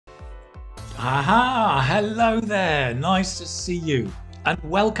Aha! Hello there! Nice to see you and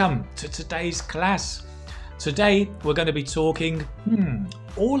welcome to today's class. Today we're going to be talking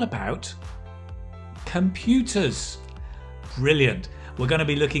all about computers. Brilliant. We're going to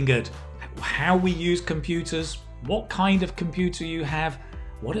be looking at how we use computers, what kind of computer you have,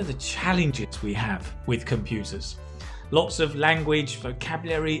 what are the challenges we have with computers. Lots of language,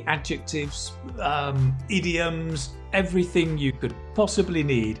 vocabulary, adjectives, idioms, everything you could possibly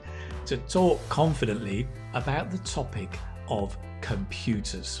need to talk confidently about the topic of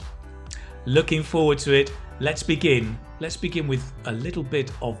computers. Looking forward to it. Let's begin. Let's begin with a little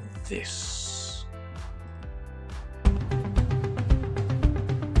bit of this.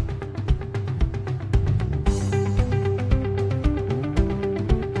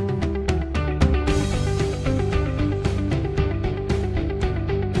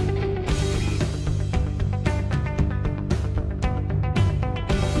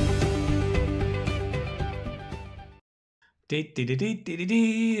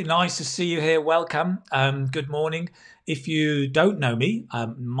 Nice to see you here. Welcome. Good morning. If you don't know me,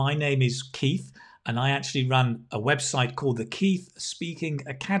 my name is Keith, and I actually run a website called the Keith Speaking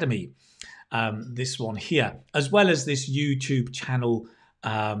Academy. This one here, as well as this YouTube channel,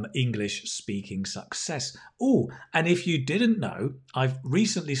 English Speaking Success. Oh, and if you didn't know, I've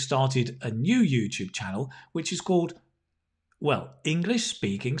recently started a new YouTube channel, which is called, well, English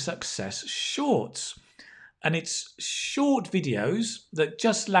Speaking Success Shorts. And it's short videos that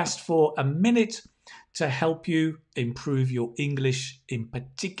just last for a minute to help you improve your English, in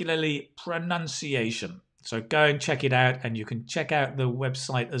particularly pronunciation. So go and check it out, and you can check out the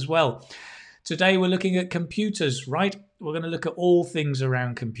website as well. Today we're looking at computers, right? We're going to look at all things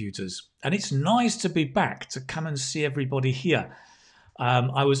around computers. And it's nice to be back, to come and see everybody here.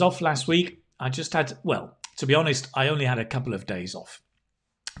 I was off last week. I just had, well, to be honest, I only had a couple of days off.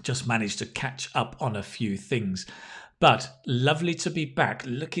 Just managed to catch up on a few things, but lovely to be back.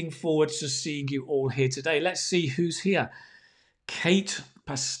 Looking forward to seeing you all here today. Let's see who's here. Kate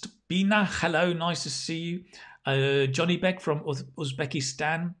Pastbina, hello, nice to see you. Johnny Beck from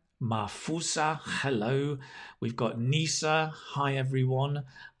Uzbekistan. Mahfusa, hello. We've got Nisa, hi everyone.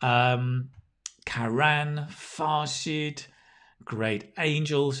 Karan, Farshid, great.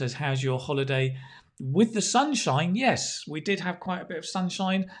 Angel says, how's your holiday? With the sunshine, yes, we did have quite a bit of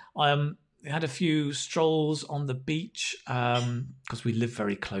sunshine. We had a few strolls on the beach because we live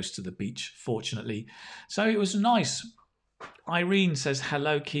very close to the beach, fortunately. So it was nice. Irene says,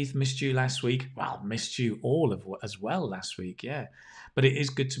 hello, Keith, missed you last week. Well, missed you all as well last week, yeah. But it is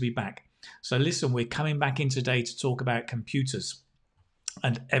good to be back. So listen, we're coming back in today to talk about computers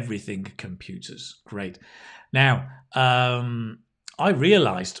and everything computers. Great. Now, I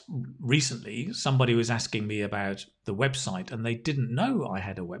realized recently somebody was asking me about the website and they didn't know I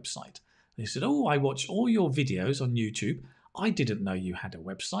had a website. They said, oh, I watch all your videos on YouTube. I didn't know you had a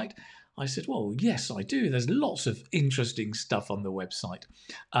website. I said, well, yes, I do. There's lots of interesting stuff on the website.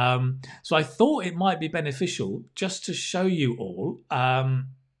 So I thought it might be beneficial just to show you all,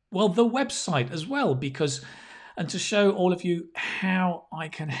 well, the website as well, and to show all of you how I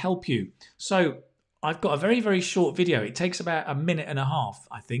can help you. So I've got a very, very short video. It takes about a minute and a half,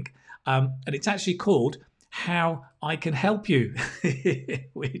 I think. And it's actually called How I Can Help You,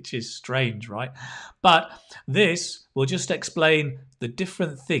 which is strange, right? But this will just explain the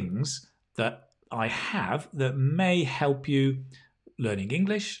different things that I have that may help you learning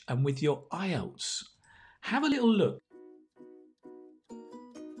English and with your IELTS. Have a little look.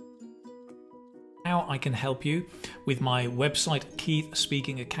 How I can help you with my website, Keith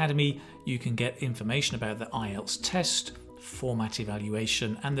Speaking Academy. You can get information about the IELTS test, format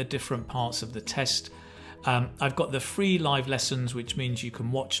evaluation, and the different parts of the test. I've got the free live lessons, which means you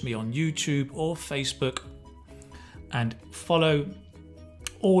can watch me on YouTube or Facebook and follow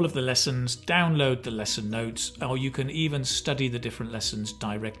all of the lessons, download the lesson notes, or you can even study the different lessons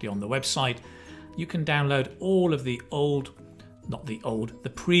directly on the website. You can download all of the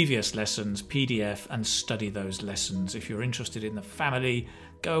the previous lessons, PDF, and study those lessons. If you're interested in the family,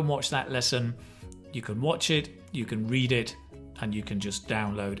 go and watch that lesson. You can watch it, you can read it, and you can just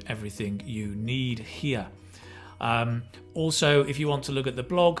download everything you need here. Also, if you want to look at the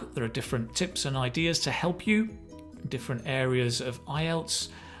blog, there are different tips and ideas to help you, different areas of IELTS.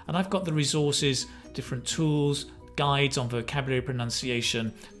 And I've got the resources, different tools, guides on vocabulary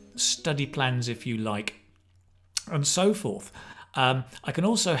pronunciation, study plans if you like, and so forth. I can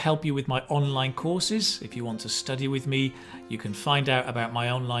also help you with my online courses. If you want to study with me, you can find out about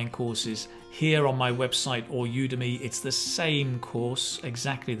my online courses here on my website or Udemy. It's the same course,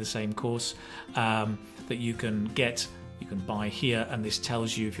 exactly the same course that you can get You can buy here, and this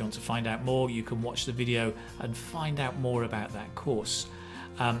tells you if you want to find out more, you can watch the video and find out more about that course.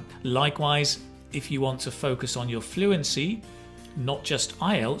 Likewise, if you want to focus on your fluency, not just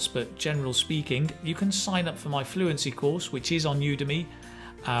IELTS, but general speaking, you can sign up for my fluency course, which is on Udemy.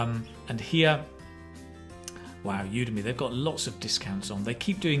 And here, wow, Udemy, they've got lots of discounts on. They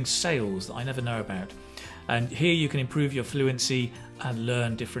keep doing sales that I never know about. And here you can improve your fluency and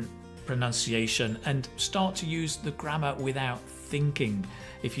learn different pronunciation and start to use the grammar without thinking.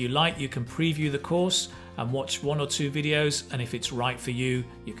 If you like, you can preview the course and watch 1 or 2 videos, and if it's right for you,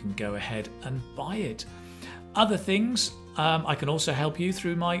 you can go ahead and buy it. Other things, I can also help you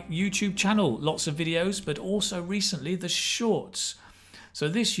through my YouTube channel. Lots of videos, but also recently the shorts. So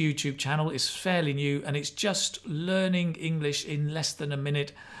this YouTube channel is fairly new, and it's just learning English in less than a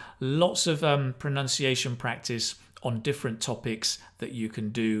minute. Lots of pronunciation practice on different topics that you can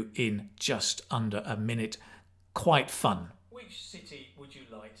do in just under a minute. Quite fun. Which city would you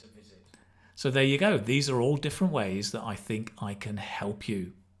like to visit? So there you go. These are all different ways that I think I can help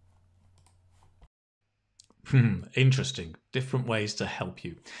you. Interesting. Different ways to help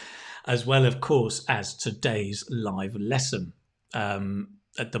you. As well, of course, as today's live lesson.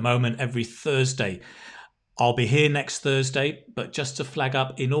 At the moment, every Thursday. I'll be here next Thursday, but just to flag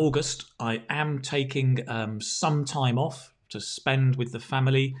up, in August, I am taking some time off to spend with the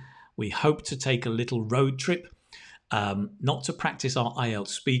family. We hope to take a little road trip, not to practice our IELTS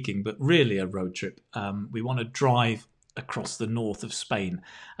speaking, but really a road trip. We want to drive across the north of Spain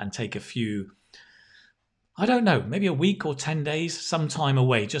and take a few, I don't know, maybe a week or 10 days, some time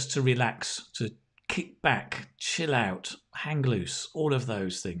away just to relax, to kick back, chill out, hang loose, all of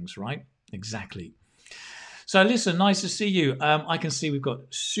those things, right? Exactly. So listen, nice to see you. I can see we've got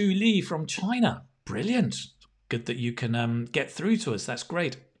Su Li from China. Brilliant. Good that you can get through to us. That's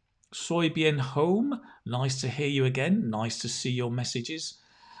great. Soy bien home. Nice to hear you again. Nice to see your messages.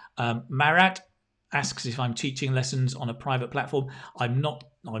 Marat asks if I'm teaching lessons on a private platform. I'm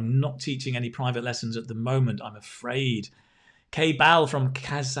not teaching any private lessons at the moment, I'm afraid. K Bal from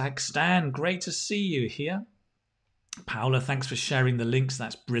Kazakhstan. Great to see you here. Paula, thanks for sharing the links.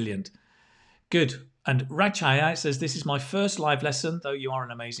 That's brilliant. Good. And Rachaya says, this is my first live lesson, though you are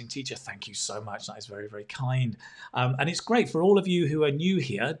an amazing teacher. Thank you so much. That is very, very kind. And it's great for all of you who are new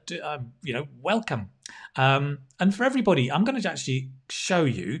here, welcome. And for everybody, I'm going to actually show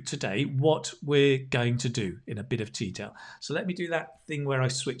you today what we're going to do in a bit of detail. So let me do that thing where I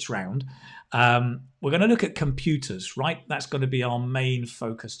switch round. We're going to look at computers, right? That's going to be our main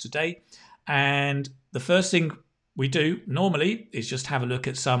focus today. And the first thing we do normally is just have a look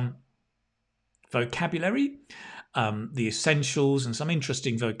at some vocabulary, the essentials, and some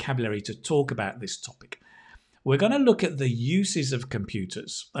interesting vocabulary to talk about this topic. We're going to look at the uses of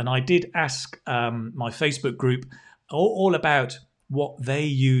computers. And I did ask my Facebook group all about what they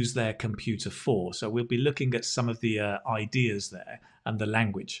use their computer for. So we'll be looking at some of the ideas there and the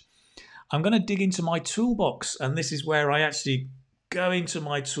language. I'm going to dig into my toolbox, and this is where I actually go into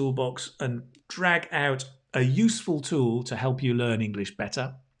my toolbox and drag out a useful tool to help you learn English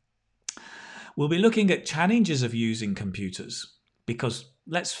better. We'll be looking at challenges of using computers because,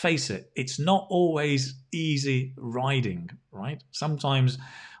 let's face it, it's not always easy riding, right? Sometimes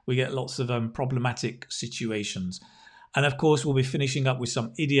we get lots of problematic situations. And of course, we'll be finishing up with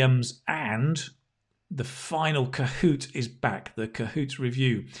some idioms, and the final Kahoot is back, the Kahoot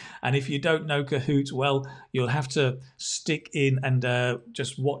review. And if you don't know Kahoot, well, you'll have to stick in and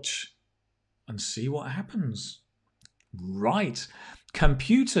just watch and see what happens. Right.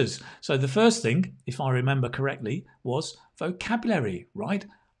 Computers. So the first thing, if I remember correctly, was vocabulary, right?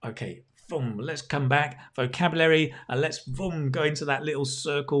 Okay, boom, let's come back. Vocabulary, and let's boom, go into that little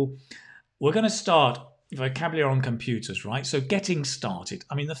circle. We're going to start vocabulary on computers, right? So getting started.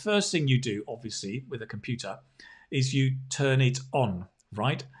 I mean, the first thing you do, obviously, with a computer is you turn it on,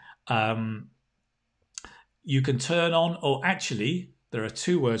 right? You can turn on, or actually, there are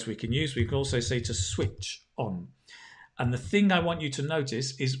 2 words we can use. We can also say to switch on. And the thing I want you to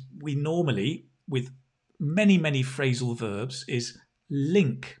notice is we normally, with many, many phrasal verbs, is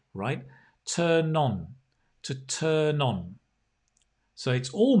link, right? Turn on, to turn on. So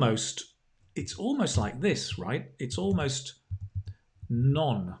it's almost like this, right? It's almost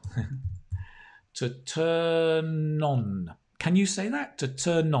non. To turn on. Can you say that? To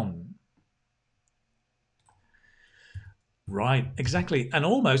turn on. Right, exactly. And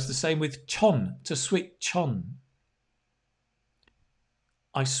almost the same with chon, to switch on.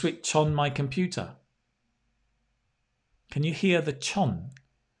 I switch on my computer. Can you hear the chon?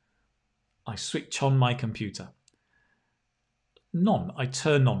 I switch on my computer. Non, I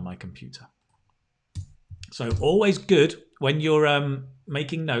turn on my computer. So always good when you're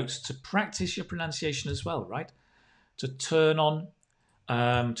making notes to practice your pronunciation as well, right? To turn on,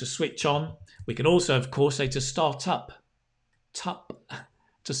 to switch on. We can also, of course, say to start up. Tup,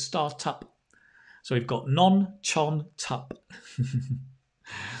 to start up. So we've got non, chon, tup.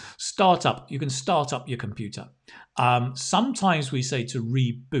 Start up. You can start up your computer. Sometimes we say to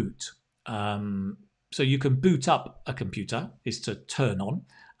reboot. So you can boot up a computer, is to turn on.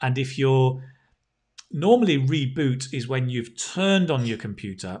 And if you're normally reboot is when you've turned on your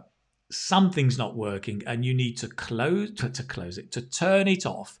computer, something's not working, and you need to close it, to turn it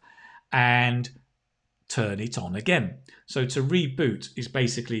off and turn it on again. So to reboot is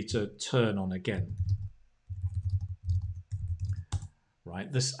basically to turn on again.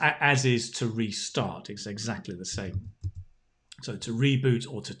 Right? This, as is to restart, it's exactly the same. So to reboot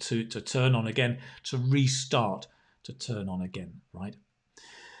or to turn on again, to restart, to turn on again, right?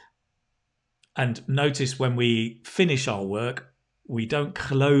 And notice when we finish our work, we don't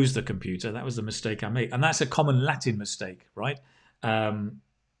close the computer. That was the mistake I made. And that's a common Latin mistake, right?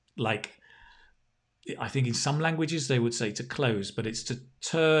 Like, I think in some languages they would say to close, but it's to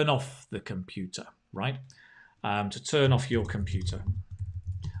turn off the computer, right? To turn off your computer.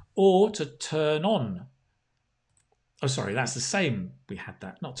 Or to turn on. Oh, sorry, that's the same. We had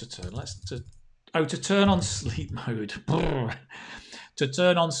that. Not to turn. To turn on sleep mode. To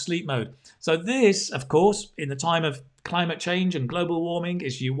turn on sleep mode. So this, of course, in the time of climate change and global warming,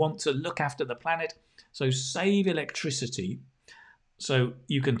 is you want to look after the planet. So save electricity. So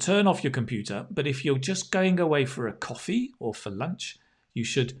you can turn off your computer, but if you're just going away for a coffee or for lunch, you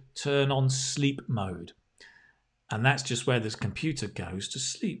should turn on sleep mode. And that's just where this computer goes to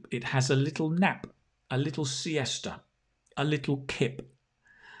sleep. It has a little nap, a little siesta, a little kip.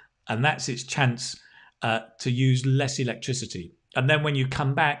 And that's its chance to use less electricity. And then when you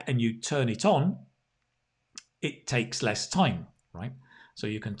come back and you turn it on, it takes less time, right? So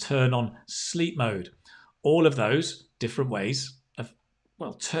you can turn on sleep mode. All of those different ways of,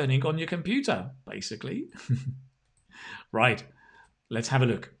 well, turning on your computer, basically. Right, let's have a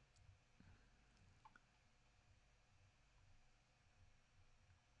look.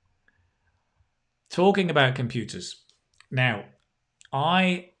 Talking about computers. Now,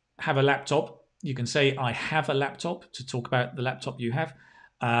 I have a laptop. You can say I have a laptop to talk about the laptop you have.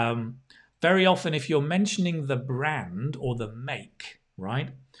 Very often, if you're mentioning the brand or the make, right,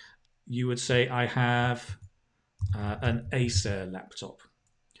 you would say I have an Acer laptop,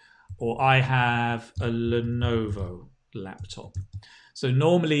 or I have a Lenovo laptop. So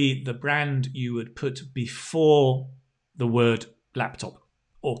normally the brand you would put before the word laptop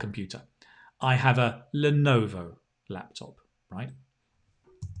or computer. I have a Lenovo laptop, right?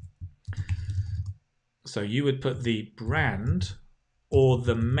 So you would put the brand or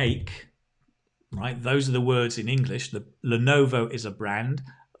the make, right? Those are the words in English. The Lenovo is a brand,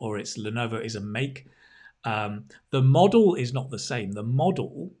 or it's Lenovo is a make. The model is not the same. The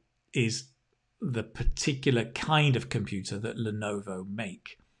model is the particular kind of computer that Lenovo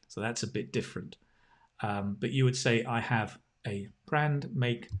make. So that's a bit different. But you would say I have a brand,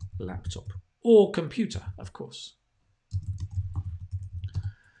 make, laptop, or computer, of course.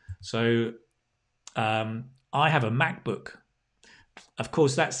 So I have a MacBook. Of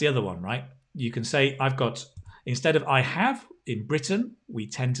course, that's the other one, right? You can say I've got, instead of I have, in Britain, we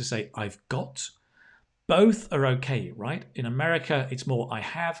tend to say I've got. Both are okay, right? In America, it's more I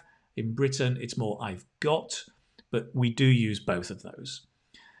have. In Britain, it's more I've got. But we do use both of those.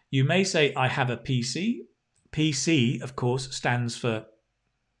 You may say I have a PC. PC, of course, stands for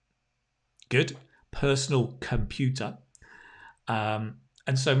good, personal computer.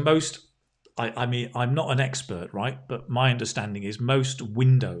 And so most, I mean, I'm not an expert, right? But my understanding is most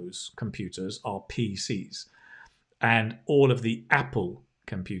Windows computers are PCs. And all of the Apple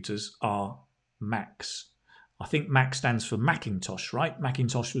computers are Macs. I think Mac stands for Macintosh, right?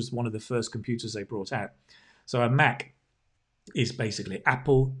 Macintosh was one of the first computers they brought out. So a Mac is basically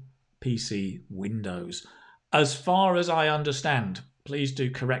Apple, PC, Windows. As far as I understand, please do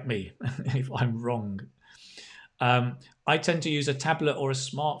correct me if I'm wrong. I tend to use a tablet or a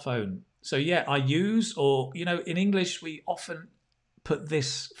smartphone. So yeah, I use, or, you know, in English, we often put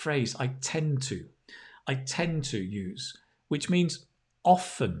this phrase, I tend to use, which means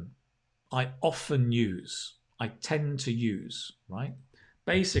often. I often use. I tend to use, right?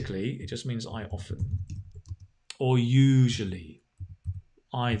 Basically, it just means I often or usually,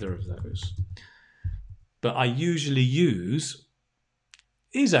 either of those. But I usually use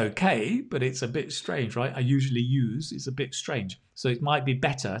is okay, but it's a bit strange, right? I usually use is a bit strange. So it might be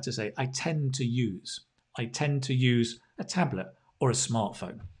better to say I tend to use. I tend to use a tablet or a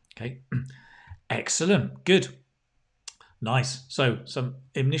smartphone, okay? Excellent. Good. Nice. So some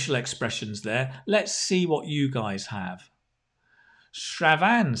initial expressions there. Let's see what you guys have.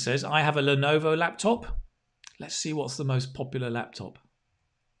 Shravan says, I have a Lenovo laptop. Let's see what's the most popular laptop.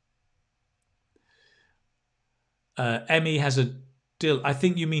 Emmy has a Dell. I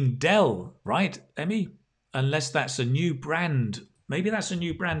think you mean Dell, right, Emmy? Unless that's a new brand. Maybe that's a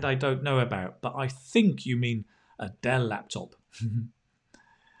new brand I don't know about, but I think you mean a Dell laptop.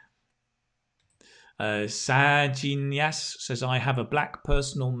 Sajinyas says, I have a black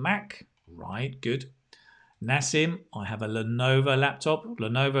personal Mac. Right, good. Nassim, I have a Lenovo laptop.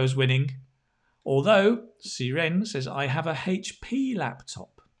 Lenovo's winning. Although, Siren says, I have a HP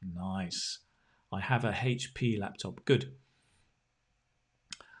laptop. Nice. I have a HP laptop. Good.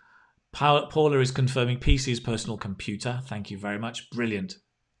 Paula is confirming PC is personal computer. Thank you very much. Brilliant.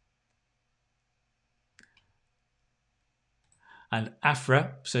 And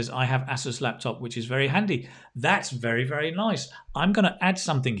Afra says, I have Asus laptop, which is very handy. That's very, very nice. I'm going to add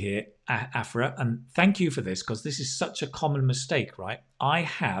something here, Afra, and thank you for this, because this is such a common mistake, right? I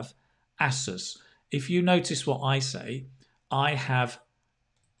have Asus. If you notice what I say, I have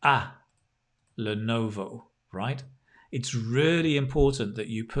a Lenovo, right? It's really important that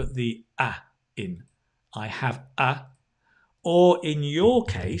you put the a in. I have a, or in your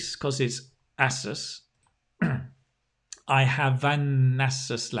case, because it's Asus, I have an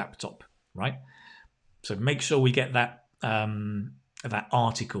Asus laptop, right? So make sure we get that that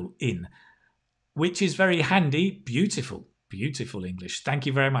article in, which is very handy. Beautiful, beautiful English. Thank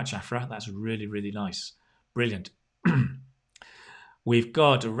you very much, Afra. That's really, really nice. Brilliant. We've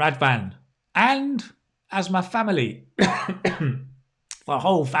got Radvan and as my family. The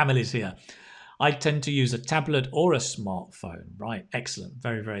whole family's here. I tend to use a tablet or a smartphone. Right, excellent.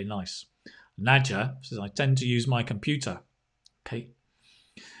 Very, very nice. Nadja says, I tend to use my computer. Okay.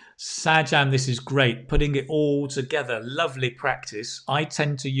 Sajam, this is great. Putting it all together. Lovely practice. I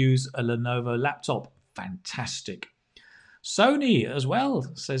tend to use a Lenovo laptop. Fantastic. Sony as well,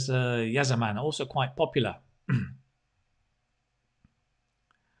 says Yazaman, also quite popular.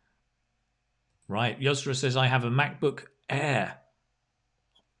 Right. Yosra says, I have a MacBook Air.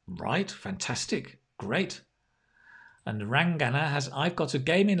 Right. Fantastic. Great. And Rangana has, I've got a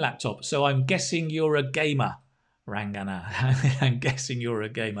gaming laptop, so I'm guessing you're a gamer, Rangana. I'm guessing you're a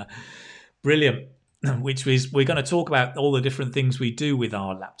gamer. Brilliant. Which is, we're going to talk about all the different things we do with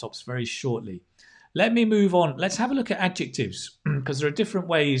our laptops very shortly. Let me move on. Let's have a look at adjectives, because there are different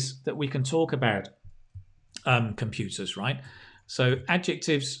ways that we can talk about computers, right? So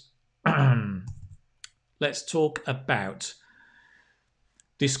adjectives, let's talk about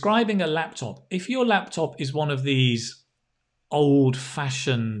describing a laptop. If your laptop is one of these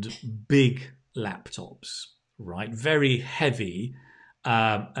old-fashioned big laptops, right, very heavy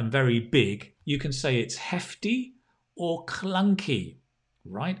and very big, you can say it's hefty or clunky,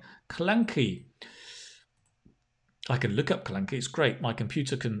 right? Clunky. I can look up clunky. It's great. My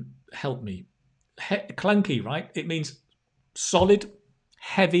computer can help me. Clunky, right? It means solid,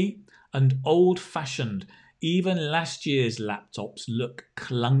 heavy, and old-fashioned. Even last year's laptops look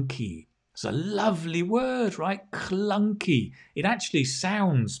clunky. It's a lovely word, right? Clunky. It actually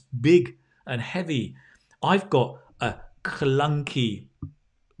sounds big and heavy. I've got a clunky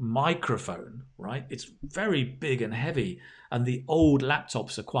microphone, right? It's very big and heavy. And the old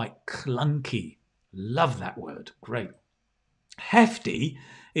laptops are quite clunky. Love that word. Great. Hefty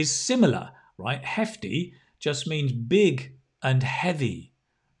is similar, right? Hefty just means big and heavy,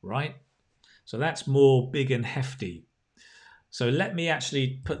 right? So that's more big and hefty. So let me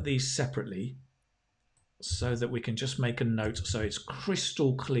actually put these separately so that we can just make a note so it's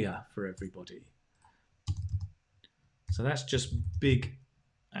crystal clear for everybody. So that's just big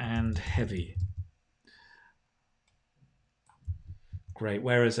and heavy. Great.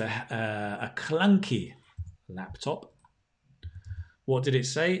 Whereas a clunky laptop, what did it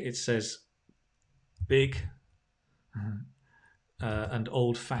say? It says big and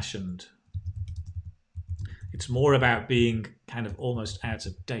old-fashioned. It's more about being kind of almost out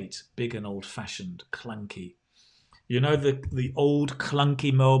of date, big and old-fashioned, clunky. You know the old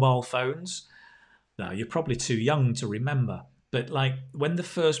clunky mobile phones? Now, you're probably too young to remember, but like when the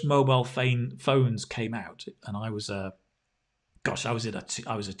first mobile phones came out, and I was a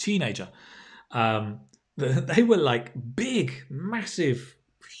teenager. They were like big, massive,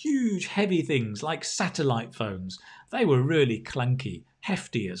 huge, heavy things like satellite phones. They were really clunky,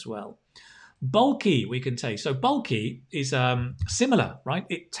 hefty as well. Bulky, we can say. So bulky is similar, right?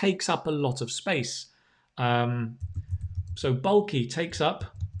 It takes up a lot of space. So bulky takes up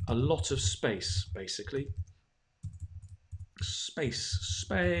a lot of space, basically. Space.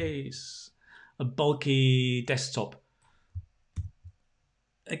 a bulky desktop.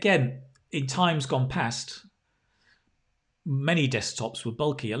 Again, in times gone past, many desktops were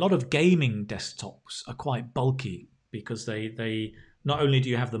bulky. A lot of gaming desktops are quite bulky because they not only do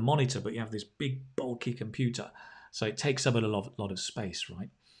you have the monitor, but you have this big bulky computer. So it takes up a lot of space, right?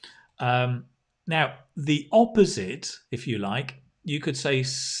 Now, the opposite, if you like, you could say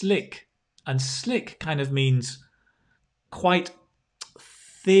slick. And slick kind of means quite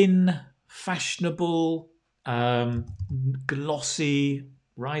thin, fashionable, glossy,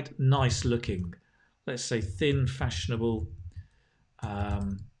 right? Nice looking. Let's say thin, fashionable,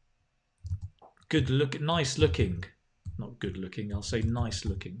 good look, nice looking. Not good looking, I'll say nice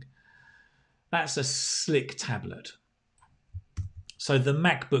looking. That's a slick tablet. So the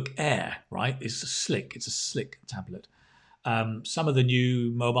MacBook Air, right, is slick. It's a slick tablet. Some of the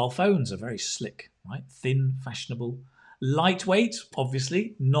new mobile phones are very slick, right? Thin, fashionable, lightweight,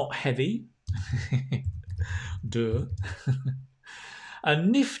 obviously, not heavy. Duh.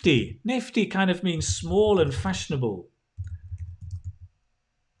 And nifty. Nifty kind of means small and fashionable.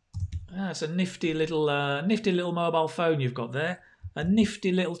 It's a nifty little mobile phone you've got there. A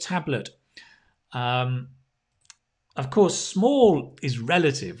nifty little tablet. Of course, small is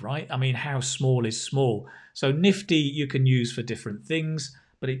relative, right? I mean, how small is small? So nifty you can use for different things,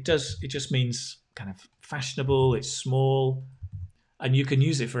 but it just means kind of fashionable, it's small, and you can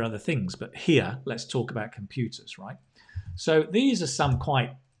use it for other things. But here, let's talk about computers, right? So these are some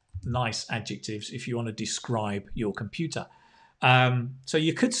quite nice adjectives if you want to describe your computer. So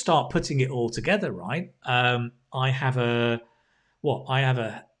you could start putting it all together, right? I have a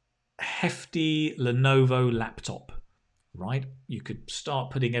hefty Lenovo laptop, right? You could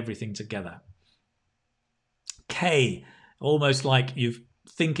start putting everything together. K, almost like you're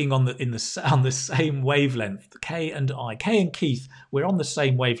thinking on the same wavelength. K and Keith, we're on the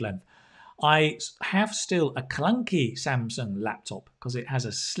same wavelength. I have still a clunky Samsung laptop because it has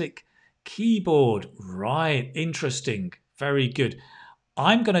a slick keyboard. Right, interesting, very good.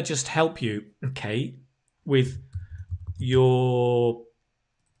 I'm going to just help you, okay, with your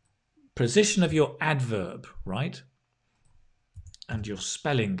position of your adverb, right? And your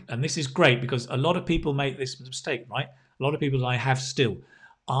spelling. And this is great because a lot of people make this mistake, right? A lot of people say, I have still.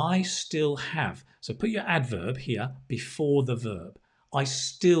 I still have. So put your adverb here before the verb. I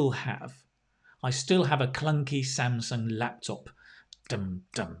still have. I still have a clunky Samsung laptop. Dum,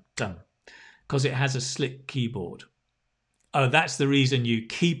 dum, dum. Because it has a slick keyboard. Oh, that's the reason you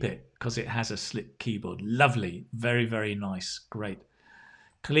keep it, because it has a slick keyboard. Lovely. Very, very nice. Great.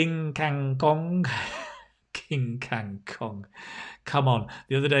 Kling kang kong. King Kang Kong. Come on.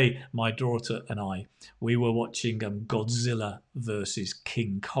 The other day, my daughter and I, we were watching Godzilla versus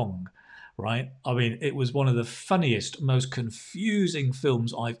King Kong, right? I mean, it was one of the funniest, most confusing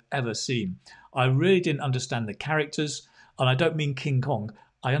films I've ever seen. I really didn't understand the characters, and I don't mean King Kong.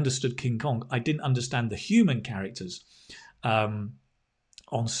 I understood King Kong. I didn't understand the human characters on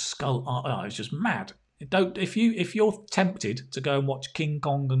Skull. I was just mad. If you're tempted to go and watch King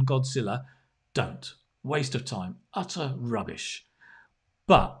Kong and Godzilla, don't. Waste of time. Utter rubbish.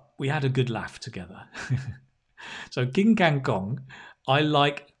 But we had a good laugh together. So King Kang Kong, I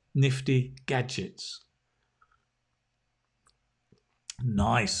like nifty gadgets.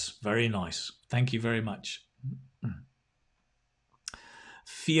 Nice. Very nice. Thank you very much.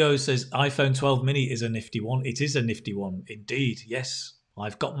 Theo says iPhone 12 mini is a nifty one. It is a nifty one. Indeed. Yes.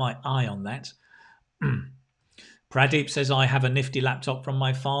 I've got my eye on that. Pradeep says, I have a nifty laptop from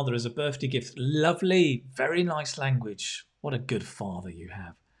my father as a birthday gift. Lovely. Very nice language. What a good father you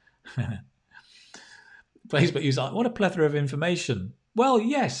have. Facebook user, what a plethora of information. Well,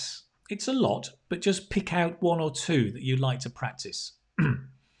 yes, it's a lot, but just pick out one or two that you'd like to practice.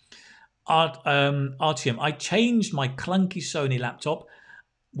 Artyom, I changed my clunky Sony laptop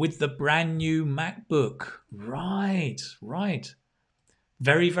with the brand new MacBook. Right.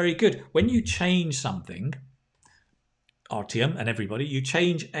 Very, very good. When you change something, Artyom and everybody, you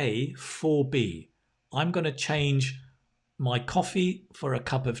change A for B. I'm going to change my coffee for a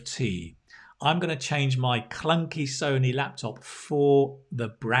cup of tea. I'm going to change my clunky Sony laptop for the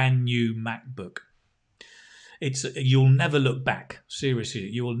brand new MacBook. You'll never look back. Seriously,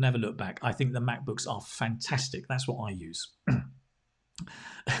 you will never look back. I think the MacBooks are fantastic. That's what I use.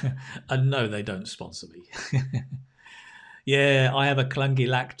 And no, they don't sponsor me. Yeah, I have a clunky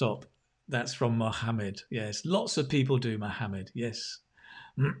laptop. That's from Mohammed. Yes, lots of people do, Mohammed. Yes.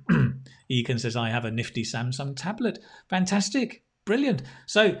 Egan says, I have a nifty Samsung tablet. Fantastic. Brilliant.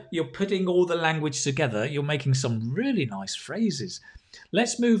 So you're putting all the language together. You're making some really nice phrases.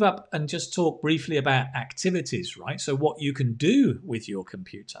 Let's move up and just talk briefly about activities, right? So what you can do with your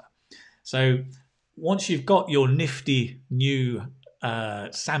computer. So once you've got your nifty new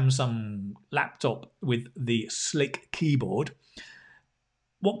Samsung laptop with the slick keyboard,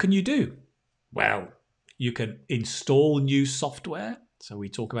 what can you do? Well, you can install new software. So we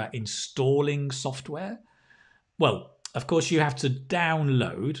talk about installing software. Well, of course, you have to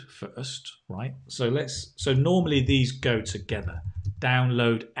download first, right? So normally these go together: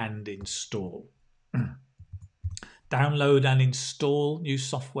 download and install. Download and install new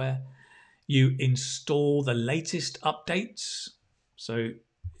software. You install the latest updates. So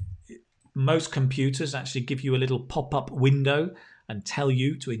most computers actually give you a little pop-up window and tell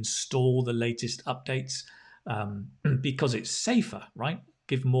you to install the latest updates because it's safer, right?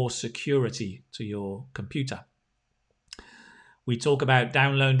 Give more security to your computer. We talk about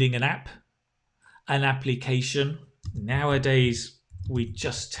downloading an app, an application. Nowadays, we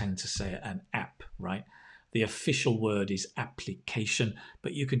just tend to say an app, right? The official word is application,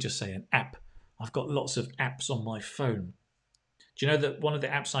 but you can just say an app. I've got lots of apps on my phone. Do you know that one of the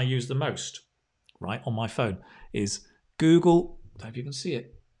apps I use the most, right, on my phone is Google, I hope you can see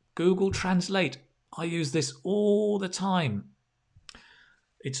it, Google Translate. I use this all the time.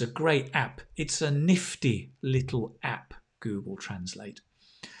 It's a great app. It's a nifty little app, Google Translate.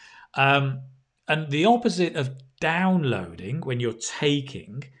 And the opposite of downloading, when you're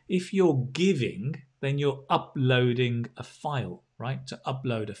taking, if you're giving, then you're uploading a file, right? To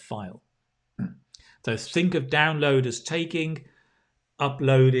upload a file. So think of download as taking,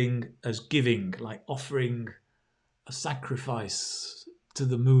 uploading as giving, like offering a sacrifice to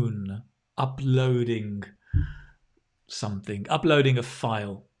the moon, uploading something, uploading a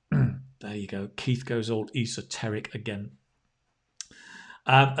file. There you go. Keith goes all esoteric again.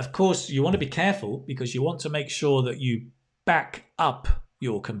 Of course, you want to be careful because you want to make sure that you back up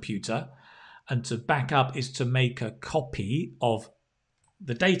your computer. And to back up is to make a copy of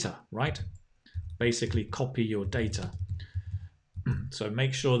the data, right? Basically, copy your data. So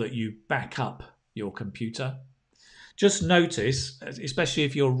make sure that you back up your computer. Just notice, especially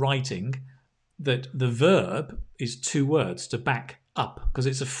if you're writing, that the verb is 2 words, to back up, because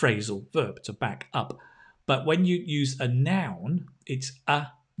it's a phrasal verb, to back up. But when you use a noun, it's a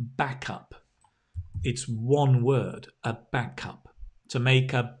backup. It's 1 word, a backup, to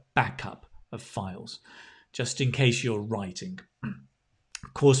make a backup of files, just in case you're writing.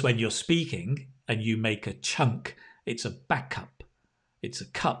 Of course, when you're speaking and you make a chunk, it's a backup. It's a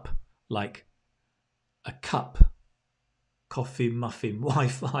cup, like a cup, coffee, muffin,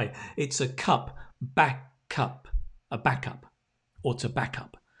 Wi-Fi. It's a cup, backup, a backup, or to back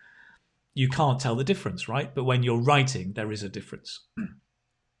up. You can't tell the difference, right? But when you're writing, there is a difference.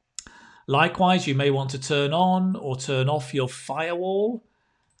 Likewise, you may want to turn on or turn off your firewall,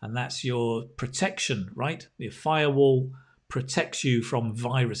 and that's your protection, right? The firewall protects you from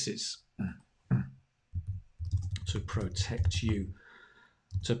viruses. To protect you.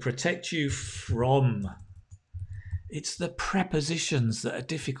 To protect you from. It's the prepositions that are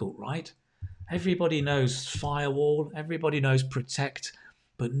difficult, right? Everybody knows firewall, everybody knows protect,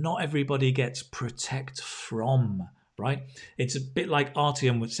 but not everybody gets protect from, right? It's a bit like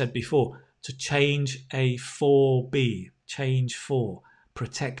Artyom said before, to change a for be, change for,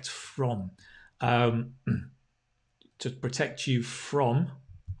 protect from. To protect you from,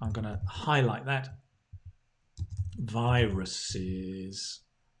 I'm going to highlight that, viruses.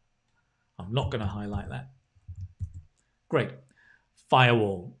 I'm not going to highlight that. Great.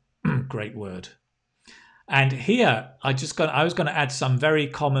 Firewall. Great word. And here, I was going to add some very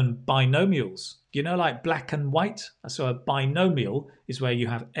common binomials. You know, like black and white? So a binomial is where you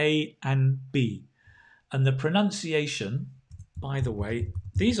have A and B. And the pronunciation, by the way,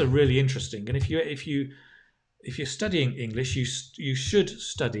 these are really interesting. And if you're studying English, you should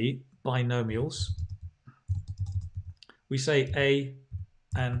study binomials. We say A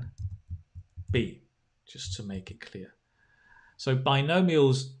and B, just to make it clear. So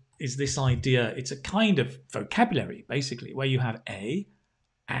binomials is this idea, it's a kind of vocabulary, basically, where you have A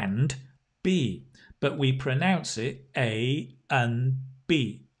and B, but we pronounce it A and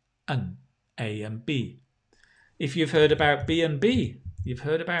B, A and B. If you've heard about B&B, you've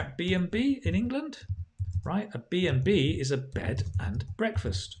heard about B&B in England, right? A B&B is a bed and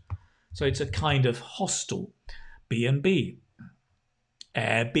breakfast. So it's a kind of hostel, B&B.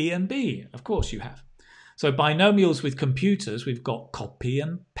 Airbnb, of course you have. So binomials with computers, we've got copy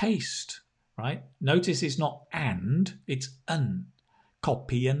and paste, right? Notice it's not and, it's an.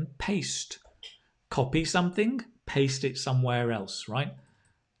 Copy and paste. Copy something, paste it somewhere else, right?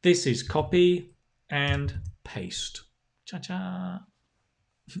 This is copy and paste. Cha-cha.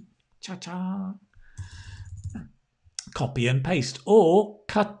 Cha-cha. Copy and paste. Or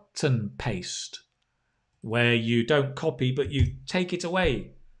cut cut and paste, where you don't copy, but you take it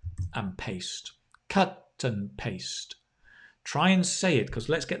away and paste. Cut and paste. Try and say it, because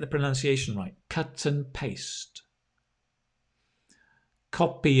let's get the pronunciation right. Cut and paste.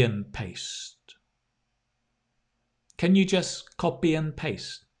 Copy and paste. Can you just copy and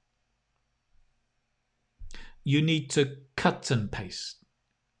paste? You need to cut and paste.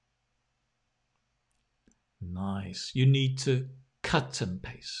 Nice. You need to cut and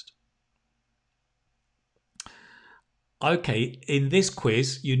paste. Okay, in this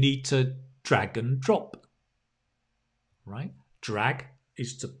quiz, you need to drag and drop. Right? Drag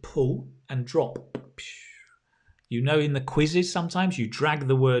is to pull and drop. You know, in the quizzes, sometimes you drag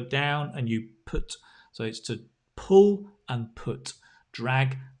the word down and you put. So it's to pull and put.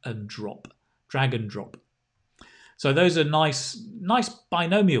 Drag and drop. Drag and drop. So those are nice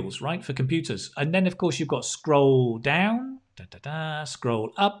binomials, right, for computers. And then, of course, you've got scroll down,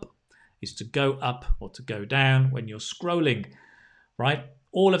 scroll up is to go up or to go down when you're scrolling, right?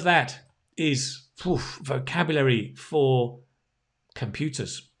 All of that is vocabulary for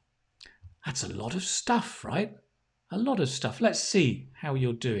computers. That's a lot of stuff, right? A lot of stuff. Let's see how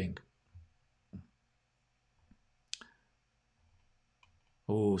you're doing.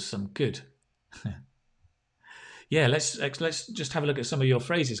 Oh, some good. Yeah, let's just have a look at some of your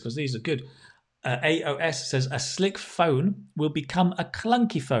phrases, because these are good. AOS says, a slick phone will become a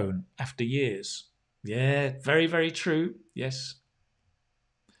clunky phone after years. Yeah, very, very true. Yes.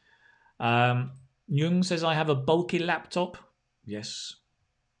 Nyung says, I have a bulky laptop. Yes.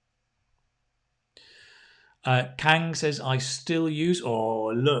 Kang says, I still use.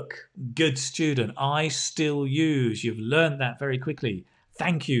 Oh, look, good student. I still use. You've learned that very quickly.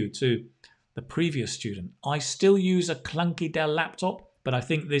 Thank you to the previous student. I still use a clunky Dell laptop, but I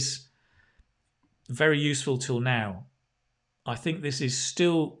think this very useful till now. I think this is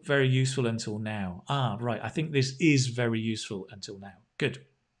still very useful until now. Ah, right. I think this is very useful until now. Good.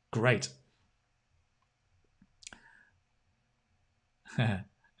 Great.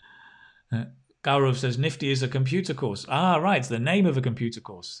 Gaurav says, Nifty is a computer course. Ah, right. It's the name of a computer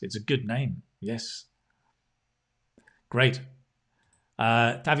course. It's a good name. Yes. Great.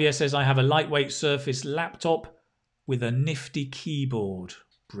 Tavia says, I have a lightweight Surface laptop with a nifty keyboard.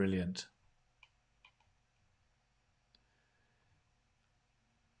 Brilliant.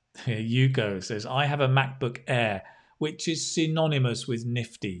 Yuko says, I have a MacBook Air, which is synonymous with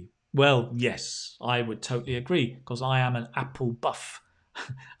nifty. Well, yes, I would totally agree, because I am an Apple buff,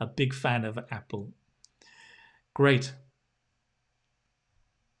 a big fan of Apple. Great.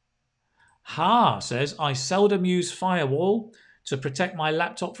 Ha says, I seldom use firewall to protect my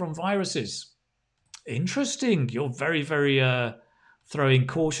laptop from viruses. Interesting. You're very, very throwing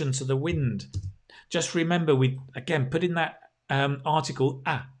caution to the wind. Just remember, we again put in that article,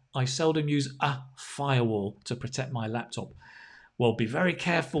 I seldom use a firewall to protect my laptop. Well, be very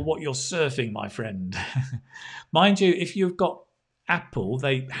careful what you're surfing, my friend. Mind you, if you've got Apple,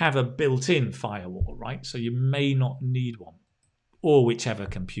 they have a built-in firewall, right? So you may not need one, or whichever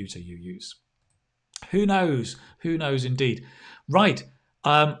computer you use. Who knows? Who knows indeed. Right.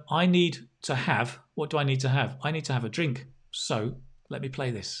 I need to have, what do I need to have? I need to have a drink. So let me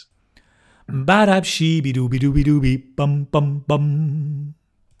play this. Ba-da-shee-be-doo-be-doo-be-doo-be, bum bum bum.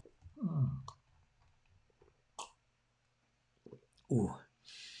 Ooh.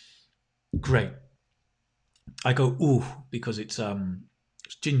 Great. I go ooh because it's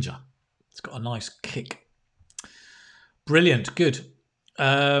ginger. It's got a nice kick. Brilliant. Good.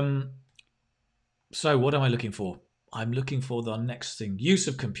 So what am I looking for? I'm looking for the next thing. Use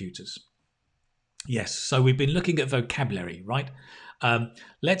of computers. Yes. So we've been looking at vocabulary, right?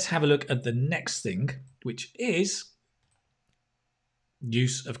 Let's have a look at the next thing, which is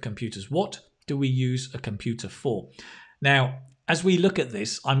use of computers. What do we use a computer for? Now, as we look at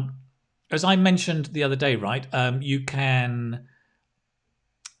this, as I mentioned the other day, right? You can,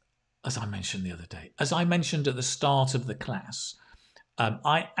 as I mentioned the other day, as I mentioned at the start of the class,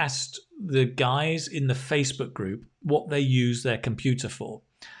 I asked the guys in the Facebook group what they use their computer for.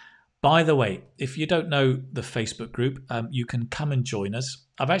 By the way, if you don't know the Facebook group, you can come and join us.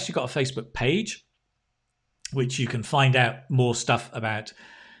 I've actually got a Facebook page, which you can find out more stuff about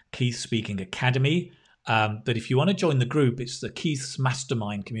Keith Speaking Academy. But if you want to join the group, it's the Keith's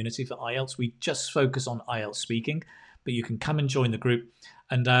Mastermind community for IELTS. We just focus on IELTS speaking, but you can come and join the group.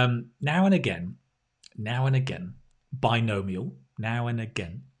 And now and again, binomial, now and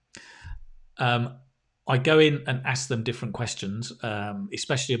again, I go in and ask them different questions,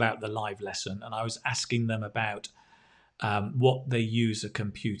 especially about the live lesson. And I was asking them about what they use a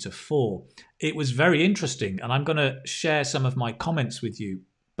computer for. It was very interesting. And I'm going to share some of my comments with you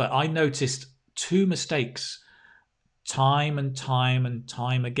but I noticed two mistakes time and time and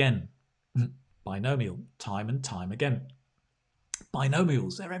time again. Binomial, time and time again.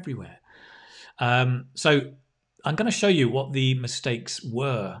 Binomials, they're everywhere. So I'm going to show you what the mistakes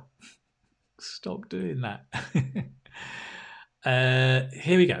were. Stop doing that.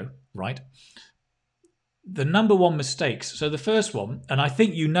 Here we go. Right. The number one mistakes. So the first one, and I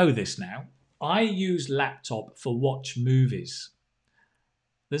think you know this now, I use laptop for watch movies.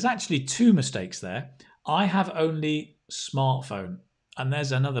 There's actually two mistakes there. I have only smartphone, and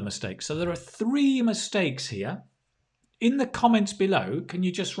there's another mistake. So there are three mistakes here. In the comments below, can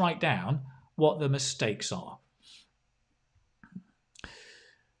you just write down what the mistakes are?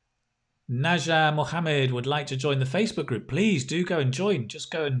 Naja Mohammed would like to join the Facebook group. Please do go and join.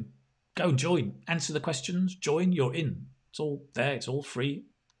 Just go and join. Answer the questions. Join. You're in. It's all there. It's all free.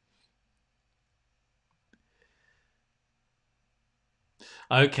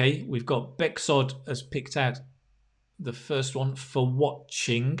 Okay, we've got Bexod has picked out the first one for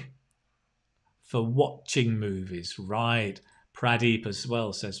watching. For watching movies. Right. Pradeep as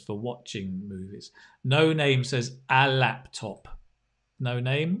well says for watching movies. No Name says a laptop. No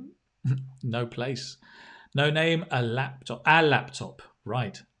name. No place. No name, a laptop. A laptop.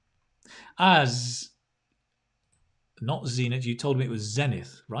 Right. As, not Zenith, you told me it was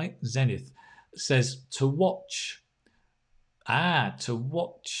Zenith, right? Zenith says to watch. Ah, to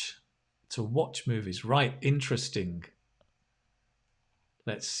watch. To watch movies. Right. Interesting.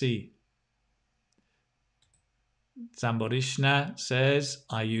 Let's see. Zamborishna says,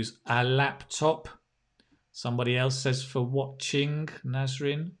 I use a laptop. Somebody else says for watching.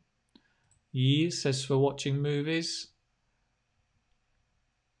 Nasrin. Yi says for watching movies.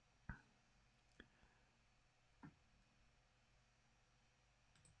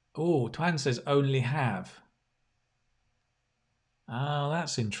 Oh, Twan says only have. Oh,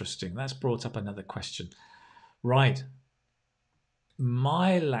 that's interesting. That's brought up another question. Right.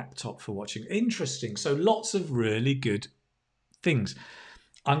 My laptop for watching. Interesting. So lots of really good things.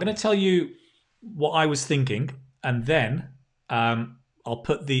 I'm going to tell you what I was thinking, and then I'll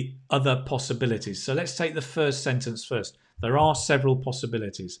put the other possibilities. So let's take the first sentence first. There are several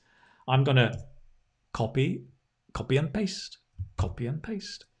possibilities. I'm going to copy and paste, copy and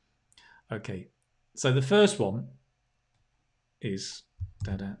paste. Okay, so the first one is,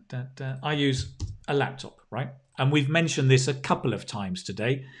 I use a laptop, right? And we've mentioned this a couple of times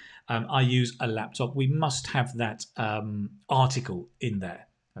today. I use a laptop. We must have that article in there,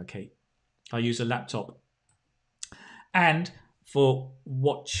 okay? I use a laptop. And for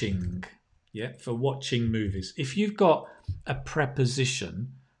watching, yeah, for watching movies. If you've got a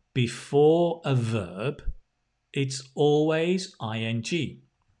preposition before a verb, it's always ing.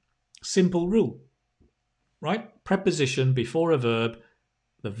 Simple rule, right? Preposition before a verb,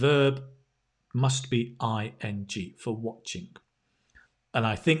 the verb must be ing for watching. And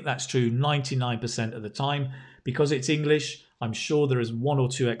I think that's true 99% of the time. Because it's English, I'm sure there is one or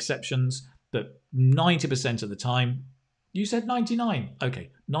two exceptions, but 90% of the time, you said 99. Okay,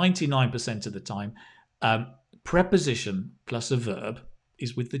 99% of the time, preposition plus a verb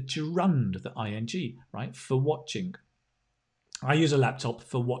is with the gerund, the ing, right? For watching. I use a laptop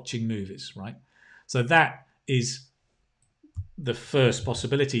for watching movies, right? So that is the first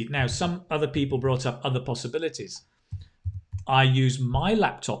possibility. Now, some other people brought up other possibilities. I use my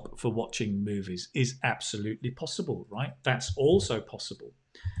laptop for watching movies is absolutely possible, right? That's also possible.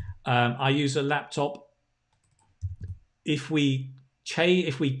 I use a laptop. If we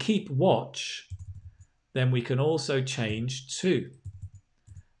keep watch, then we can also change to,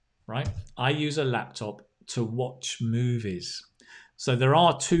 right? I use a laptop to watch movies. So there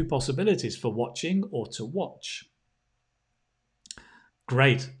are two possibilities for watching or to watch.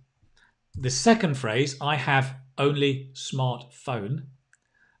 Great. The second phrase, I have only smartphone.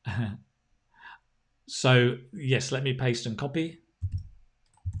 So yes, let me paste and copy.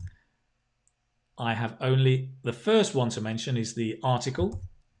 I have only, the first one to mention is the article.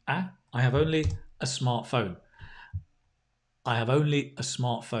 I have only a smartphone. I have only a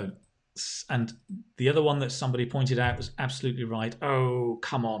smartphone. And the other one that somebody pointed out was absolutely right. Oh,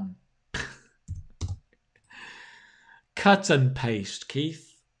 come on. Cut and paste,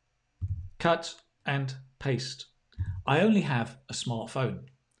 Keith. Cut and paste. I only have a smartphone.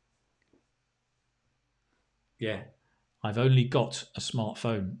 Yeah, I've only got a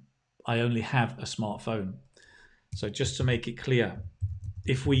smartphone. I only have a smartphone. So just to make it clear,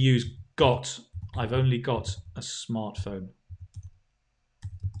 if we use got, I've only got a smartphone.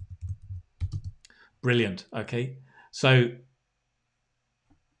 Brilliant. Okay. So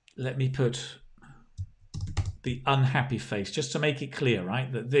let me put the unhappy face, just to make it clear,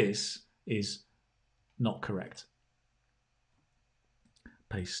 right, that this is not correct.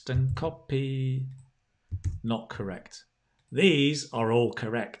 Paste and copy. Not correct. These are all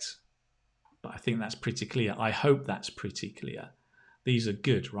correct. But I think that's pretty clear. I hope that's pretty clear. These are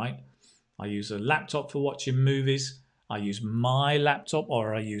good, right? I use a laptop for watching movies. I use my laptop,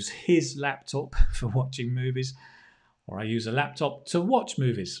 or I use his laptop for watching movies. Or I use a laptop to watch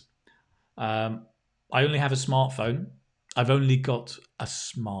movies. I only have a smartphone. I've only got a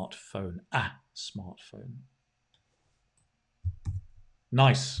smartphone. Smartphone.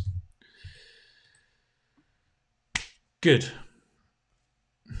 Nice. Good.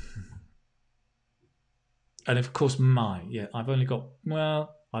 And of course, yeah, I've only got,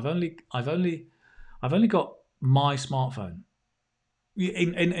 well, I've only got my smartphone.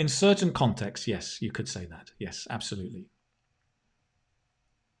 In certain contexts, yes, you could say that. Yes, absolutely.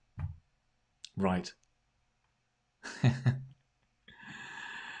 Right.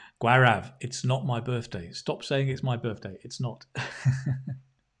 Guarav, it's not my birthday. Stop saying it's my birthday. It's not.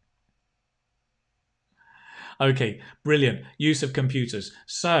 Okay, brilliant. Use of computers.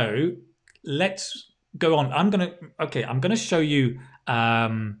 So let's go on. I'm gonna show you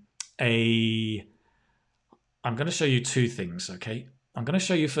I'm gonna show you two things, okay? I'm gonna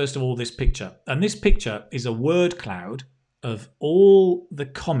show you first of all this picture. And this picture is a word cloud of all the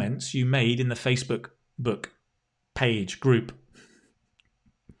comments you made in the Facebook book page group.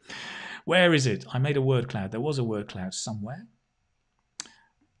 Where is it? I made a word cloud. There was a word cloud somewhere.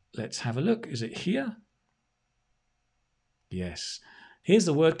 Let's have a look. Is it here? Yes. Here's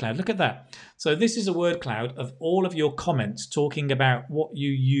the word cloud. Look at that. So this is a word cloud of all of your comments talking about what you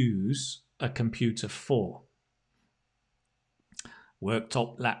use a computer for.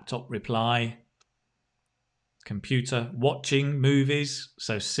 Worktop, laptop, reply, computer, watching movies.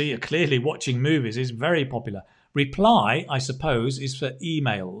 So see, clearly watching movies is very popular. Reply, I suppose, is for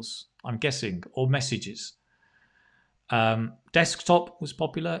emails, I'm guessing, or messages. Desktop was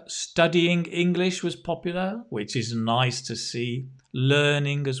popular. Studying English was popular, which is nice to see.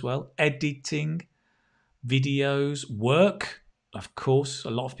 Learning as well. Editing, videos, work. Of course, a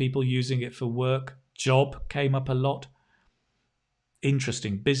lot of people using it for work. Job came up a lot.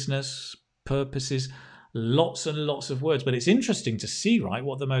 Interesting. Business, purposes, lots and lots of words. But it's interesting to see, right,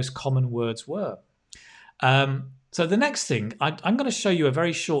 what the most common words were. So the next thing, I'm going to show you a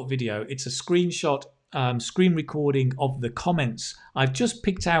very short video. It's a screenshot, screen recording of the comments. I've just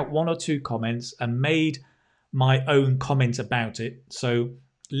picked out one or two comments and made my own comment about it. So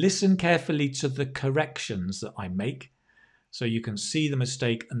listen carefully to the corrections that I make so you can see the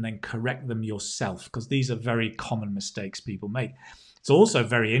mistake and then correct them yourself, because these are very common mistakes people make. It's also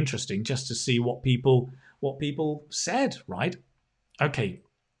very interesting just to see what people said, right? Okay,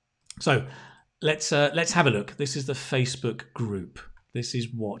 so let's have a look. This is the Facebook group. This is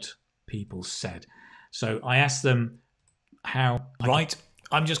what people said. So I asked them how. Right,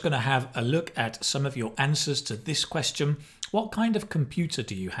 I'm just going to have a look at some of your answers to this question. What kind of computer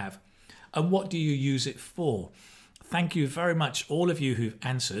do you have? And what do you use it for? Thank you very much, all of you who've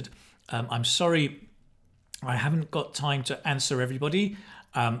answered. I'm sorry I haven't got time to answer everybody.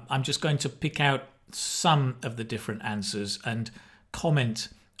 I'm just going to pick out some of the different answers and comment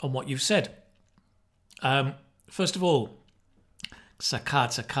on what you've said. First of all,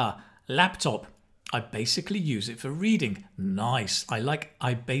 Saka, laptop. I basically use it for reading. Nice.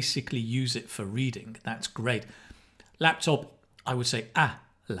 I basically use it for reading. That's great. Laptop, I would say a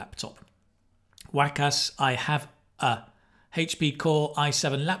laptop. Wakas, I have a HP Core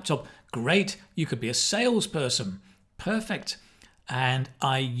i7 laptop. Great. You could be a salesperson. Perfect. And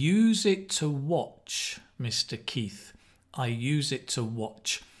I use it to watch, Mr. Keith. I use it to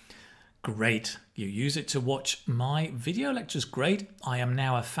watch. Great. You use it to watch my video lectures. Great. I am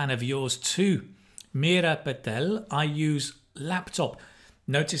now a fan of yours too. Mira Patel, I use laptop.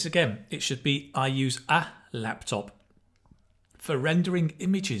 Notice again, it should be I use a laptop for rendering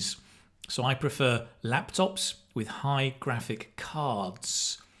images. So I prefer laptops with high graphic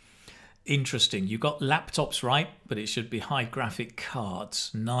cards. Interesting. You got laptops right, but it should be high graphic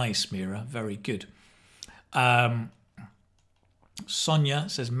cards. Nice, Mira. Very good. Sonia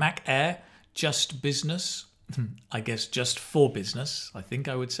says Mac Air, just business. I guess just for business. I think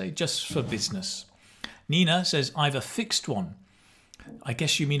I would say just for business. Nina says I have a fixed one. I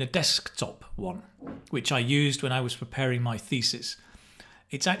guess you mean a desktop one, which I used when I was preparing my thesis.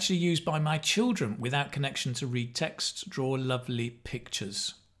 It's actually used by my children without connection to read text, draw lovely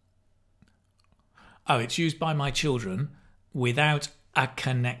pictures. Oh, it's used by my children without a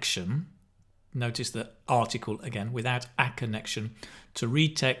connection. Notice the article again, without a connection to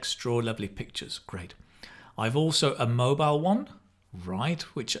read text, draw lovely pictures. Great. I've also a mobile one, right,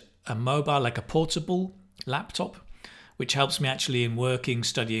 which a mobile, like a portable laptop, which helps me actually in working,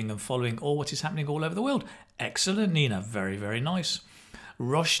 studying and following all what is happening all over the world. Excellent, Nina. Very, very nice.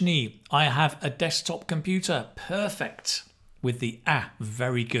 Roshni, I have a desktop computer. Perfect. With the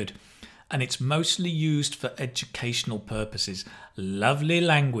very good. And it's mostly used for educational purposes. Lovely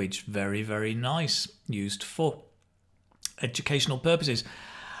language. Very, very nice. Used for educational purposes.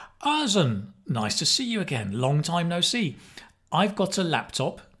 Arzen, nice to see you again. Long time no see. I've got a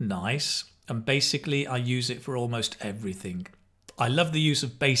laptop. Nice. And basically I use it for almost everything. I love the use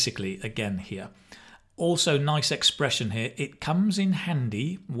of basically again here. Also, nice expression here. It comes in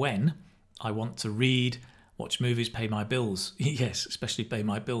handy when I want to read, watch movies, pay my bills. Yes, especially pay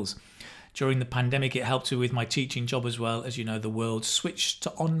my bills. During the pandemic, it helped me with my teaching job as well. As you know, the world switched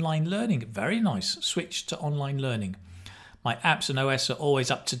to online learning. Very nice. Switched to online learning. My apps and OS are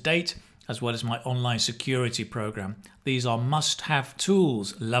always up to date, as well as my online security program. These are must-have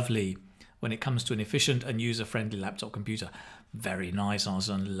tools. Lovely. When it comes to an efficient and user-friendly laptop computer. Very nice,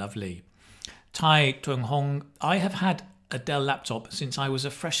 Arzan. Lovely. Tai Tung Hong, I have had a Dell laptop since I was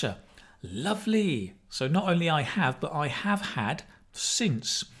a fresher. Lovely. So not only I have, but I have had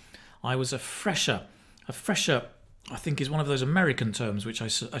since I was a fresher. A fresher, I think, is one of those American terms, which I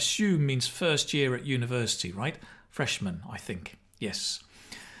assume means first year at university, right? Freshman, I think. Yes.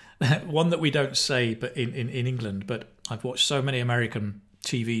 One that we don't say but in England, but I've watched so many American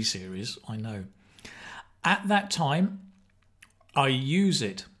TV series, I know. At that time, I used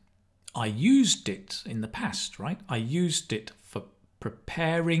it in the past, right? I used it for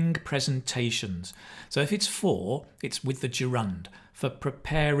preparing presentations. So if it's for, it's with the gerund, for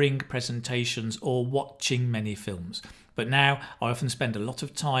preparing presentations or watching many films. But now I often spend a lot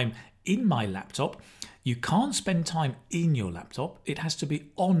of time in my laptop. You can't spend time in your laptop. It has to be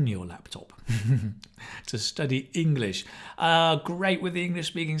on your laptop to study English. Great with the English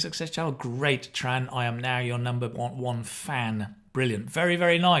Speaking Success Channel. Great, Tran. I am now your number one fan. Brilliant. Very,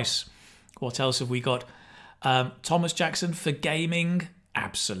 very nice. What else have we got? Thomas Jackson for gaming.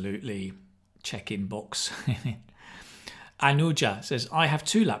 Absolutely. Check-in box. Anuja says, I have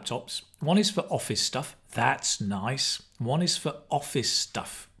two laptops. One is for office stuff. That's nice. One is for office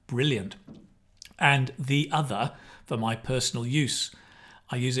stuff. Brilliant. And the other for my personal use.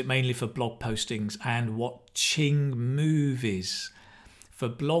 I use it mainly for blog postings and watching movies. For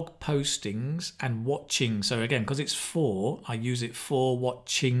blog postings and watching. So again, because it's for, I use it for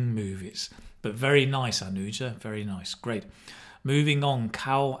watching movies. But very nice, Anuja. Very nice. Great. Moving on.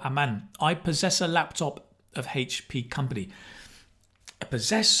 Kao Aman. I possess a laptop of HP company.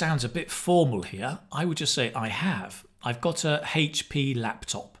 Possess sounds a bit formal here. I would just say I have. I've got a HP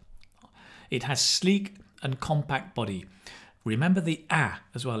laptop. It has sleek and compact body. Remember the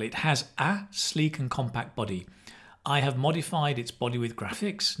as well. It has a sleek and compact body. I have modified its body with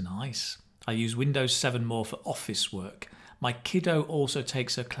graphics. Nice. I use Windows 7 more for office work. My kiddo also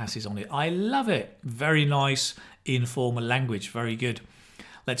takes her classes on it. I love it. Very nice informal language. Very good.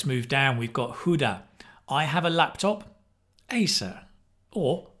 Let's move down. We've got Huda. I have a laptop. Acer.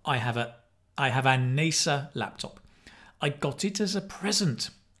 Or I have a NASA laptop. I got it as a present.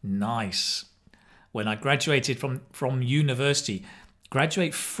 Nice. When I graduated from university.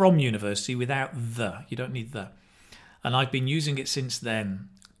 Graduate from university without the. You don't need the. And I've been using it since then.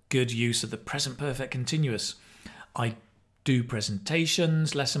 Good use of the present perfect continuous. I do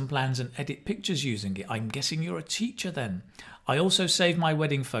presentations, lesson plans and edit pictures using it. I'm guessing you're a teacher then. I also save my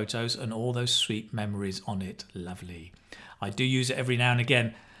wedding photos and all those sweet memories on it. Lovely. I do use it every now and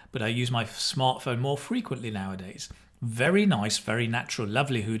again, but I use my smartphone more frequently nowadays. Very nice, very natural.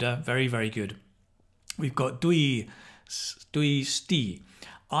 Lovely, Huda. Very, very good. We've got Dui Sti.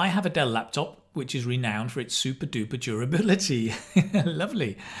 I have a Dell laptop, which is renowned for its super duper durability.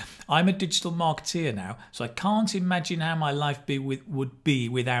 Lovely. I'm a digital marketeer now, so I can't imagine how my life would be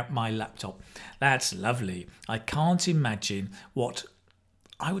without my laptop. That's lovely. I can't imagine what,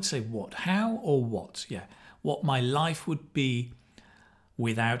 I would say what, how or what? Yeah, what my life would be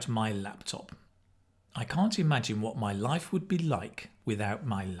without my laptop. I can't imagine what my life would be like without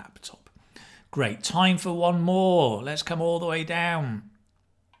my laptop. Great. Time for one more. Let's come all the way down.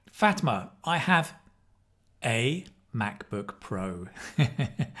 Fatma, I have a MacBook Pro.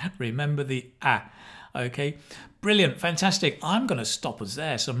 Remember the Okay, brilliant, fantastic. I'm going to stop us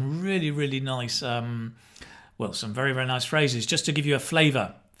there. Some really, really nice, some very, very nice phrases just to give you a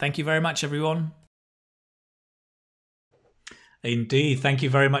flavour. Thank you very much, everyone. Indeed, thank you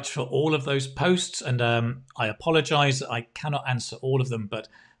very much for all of those posts. And I apologise that I cannot answer all of them, but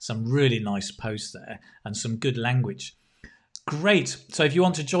some really nice posts there and some good language. Great. So if you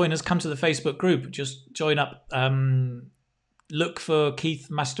want to join us, come to the Facebook group. Just join up. Look for Keith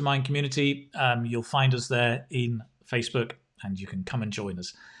Mastermind Community. You'll find us there in Facebook, and you can come and join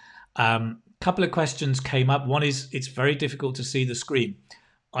us. Couple of questions came up. One is, it's very difficult to see the screen.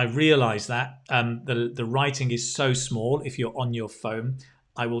 I realise that the writing is so small if you're on your phone.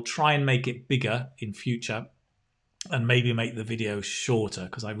 I will try and make it bigger in future, and maybe make the video shorter,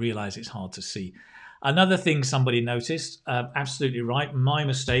 because I realise it's hard to see. Another thing somebody noticed, absolutely right, my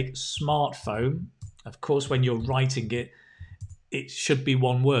mistake, smartphone. Of course, when you're writing it, it should be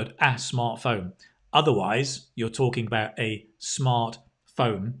one word, a smartphone. Otherwise, you're talking about a smart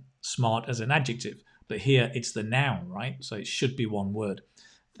phone, smart as an adjective. But here it's the noun, right? So it should be one word.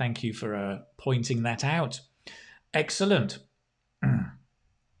 Thank you for pointing that out. Excellent.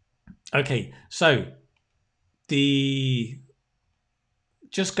 Okay, so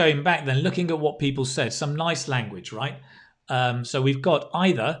just going back then, looking at what people said, some nice language, right? So we've got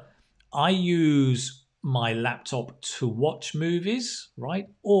either I use my laptop to watch movies, right?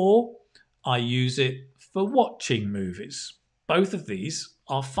 Or I use it for watching movies. Both of these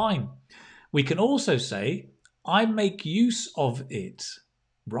are fine. We can also say I make use of it,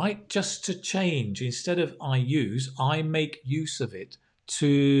 right? Just to change. Instead of I use, I make use of it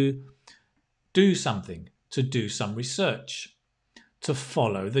to do something, to do some research, to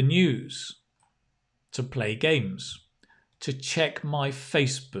follow the news, to play games, to check my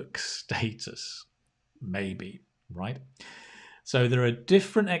Facebook status, maybe, right? So there are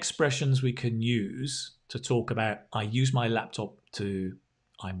different expressions we can use to talk about I use my laptop to,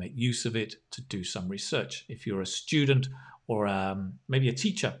 I make use of it to do some research. If you're a student or maybe a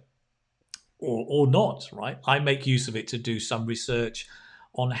teacher or not, right? I make use of it to do some research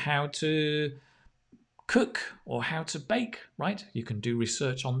on how to cook or how to bake, right? You can do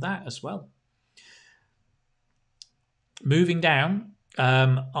research on that as well. Moving down,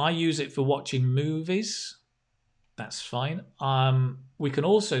 I use it for watching movies. That's fine. We can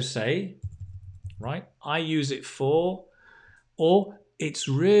also say, right, I use it for, or it's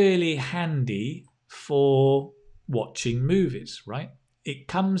really handy for watching movies, right? It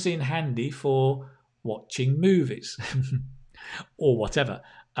comes in handy for watching movies or whatever.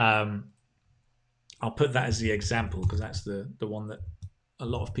 I'll put that as the example because that's the one that a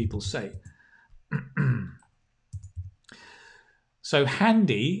lot of people say. So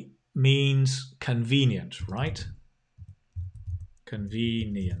handy means convenient, right?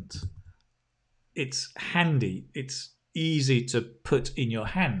 Convenient. It's handy. It's easy to put in your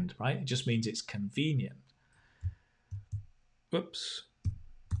hand, right? It just means it's convenient. Whoops.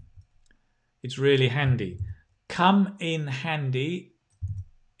 It's really handy. Come in handy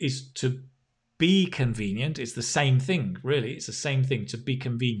is to be convenient. It's the same thing, really. It's the same thing, to be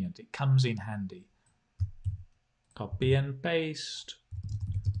convenient. It comes in handy. Copy and paste.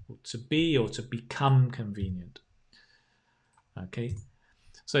 Or to be or to become convenient. Okay.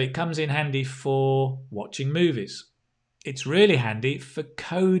 So it comes in handy for watching movies. It's really handy for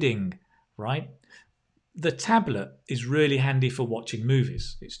coding, right? The tablet is really handy for watching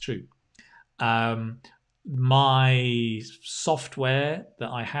movies. It's true. My software that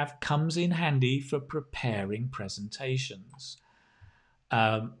I have comes in handy for preparing presentations.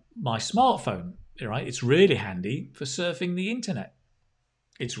 My smartphone, right? It's really handy for surfing the internet.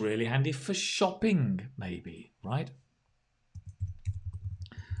 It's really handy for shopping, maybe, right?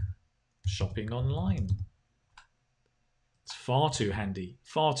 Shopping online. It's far too handy,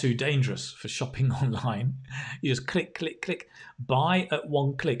 far too dangerous for shopping online. You just click, click, click, buy at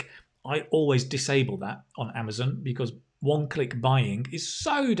one click. I always disable that on Amazon because one-click buying is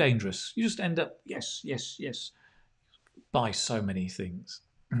so dangerous. You just end up, yes, yes, yes, buy so many things.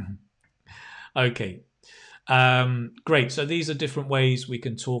 Okay, great. So these are different ways we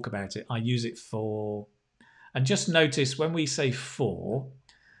can talk about it. I use it for, and just notice when we say for,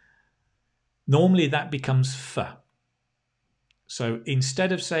 normally that becomes for. So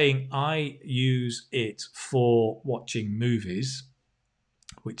instead of saying I use it for watching movies,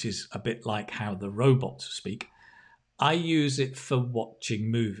 which is a bit like how the robots speak, I use it for watching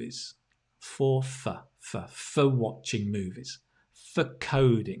movies. For watching movies. For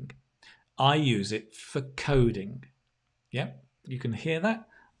coding. I use it for coding. Yeah, you can hear that?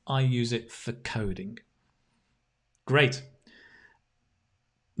 I use it for coding. Great.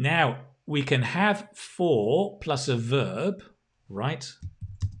 Now, we can have for plus a verb, right?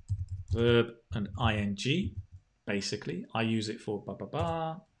 Verb and ing. Basically, I use it for blah, blah,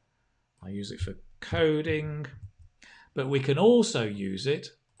 blah. I use it for coding. But we can also use it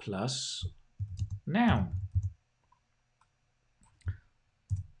plus noun.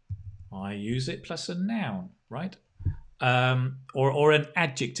 I use it plus a noun, right? or an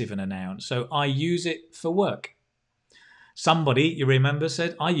adjective and a noun. So I use it for work. Somebody, you remember,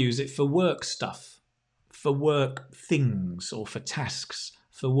 said, I use it for work stuff, for work things, or for tasks,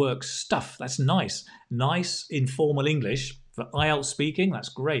 for work stuff. That's nice. Nice informal English. For IELTS speaking, that's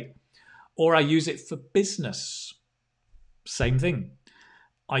great. Or I use it for business. Same thing.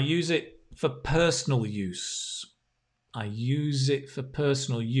 I use it for personal use. I use it for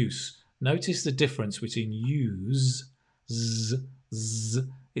personal use. Notice the difference between use, z, z.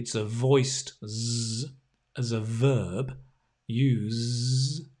 It's a voiced z as a verb,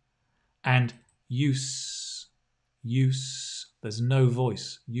 use, and use, use. There's no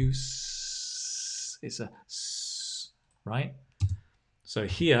voice. Use. It's a s, right? So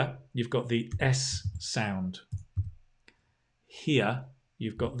here you've got the S sound. Here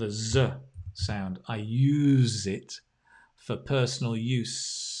you've got the Z sound. I use it for personal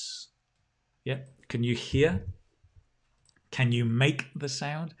use. Yeah, can you hear? Can you make the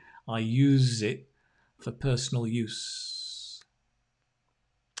sound? I use it for personal use.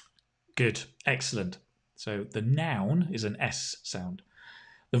 Good, excellent. So the noun is an S sound.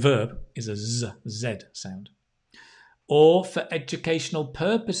 The verb is a Z sound. Or for educational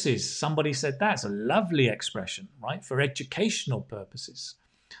purposes. Somebody said that's a lovely expression, right? For educational purposes.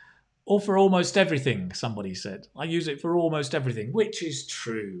 Or for almost everything, somebody said. I use it for almost everything, which is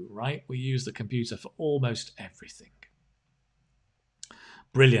true, right? We use the computer for almost everything.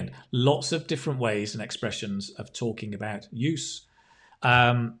 Brilliant. Lots of different ways and expressions of talking about use.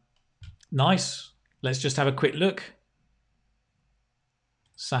 Nice. Let's just have a quick look.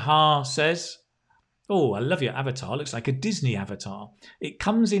 Sahar says, oh, I love your avatar. Looks like a Disney avatar. It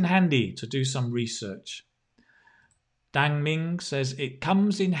comes in handy to do some research. Dang Ming says, it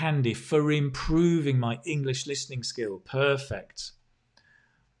comes in handy for improving my English listening skill. Perfect.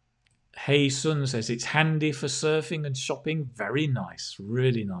 Hey Sun says, it's handy for surfing and shopping. Very nice.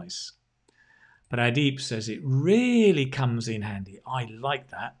 Really nice. Pradeep says, it really comes in handy. I like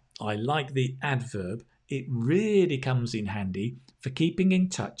that. I like the adverb. It really comes in handy for keeping in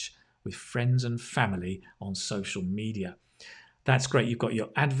touch with friends and family on social media. That's great. You've got your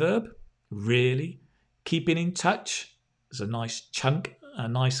adverb, really. Keeping in touch is a nice chunk, a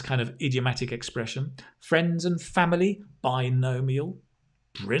nice kind of idiomatic expression. Friends and family, binomial.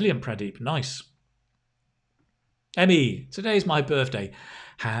 Brilliant, Pradeep. Nice. Emmy, today's my birthday.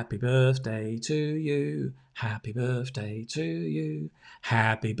 Happy birthday to you. Happy birthday to you.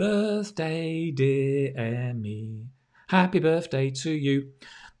 Happy birthday, dear Emmy. Happy birthday to you.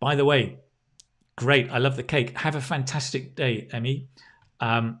 By the way, great. I love the cake. Have a fantastic day, Emmy.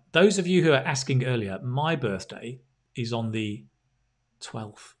 Those of you who are asking earlier, my birthday is on the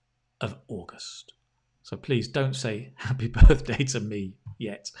 12th of August. So please don't say happy birthday to me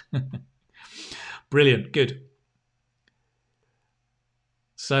yet. Brilliant. Good.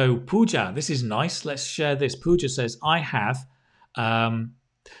 So Pooja, this is nice. Let's share this. Pooja says, I have...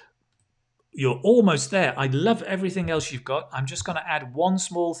 You're almost there. I love everything else you've got. I'm just going to add one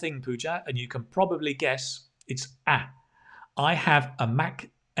small thing, Pooja, and you can probably guess it's I have a Mac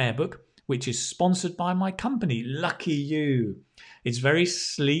Airbook, which is sponsored by my company. Lucky you. It's very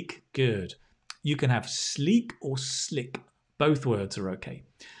sleek. Good. You can have sleek or slick. Both words are okay.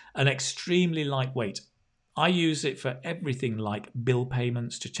 And extremely lightweight. I use it for everything like bill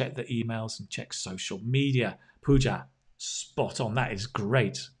payments, to check the emails and check social media. Pooja, spot on. That is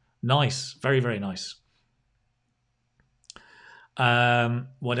great. Nice. Very, very nice.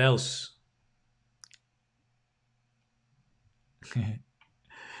 What else?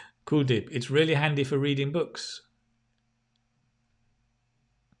 Cool dip. It's really handy for reading books.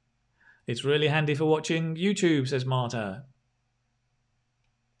 It's really handy for watching YouTube, says Marta.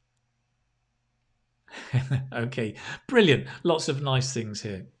 Okay, brilliant. Lots of nice things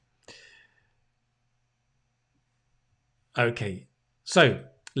here. Okay, so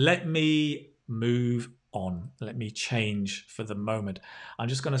let me move on. Let me change for the moment. I'm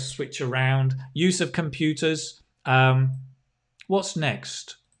just going to switch around. Use of computers. What's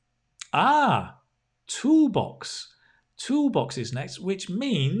next? Toolbox. Toolbox is next, which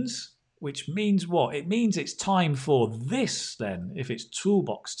means what? It means it's time for this then, if it's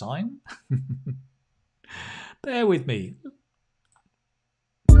toolbox time. Bear with me.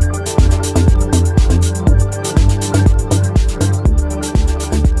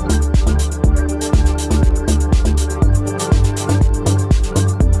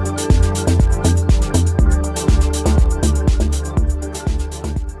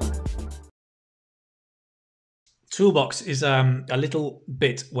 Toolbox is a little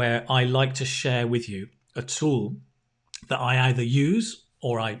bit where I like to share with you a tool that I either use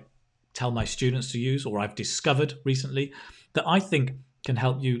or I tell my students to use, or I've discovered recently that I think can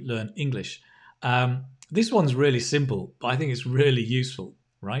help you learn English. This one's really simple, but I think it's really useful,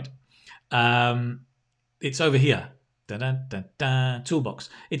 right? It's over here. Toolbox.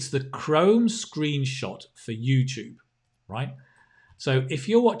 It's the Chrome screenshot for YouTube, right? So if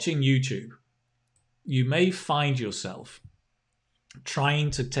you're watching YouTube, you may find yourself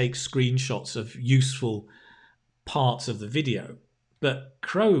trying to take screenshots of useful parts of the video, but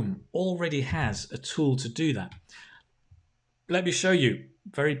Chrome already has a tool to do that. Let me show you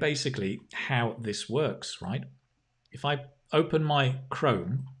very basically how this works, right? If I open my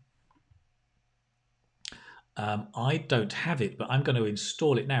Chrome, I don't have it, but I'm going to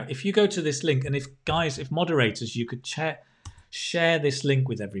install it now. If you go to this link, and if moderators, you could share this link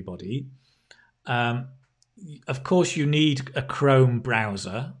with everybody. Of course, you need a Chrome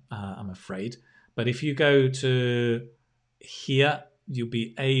browser, I'm afraid. But if you go to here, you'll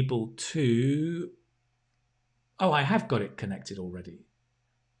be able to... Oh, I have got it connected already.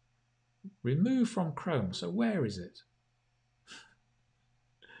 Remove from Chrome. So where is it?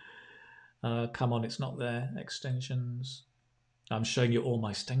 Come on, it's not there. Extensions. I'm showing you all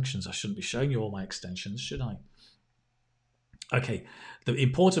my extensions. I shouldn't be showing you all my extensions, should I? Okay, the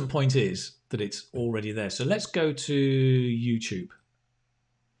important point is that it's already there. So let's go to YouTube.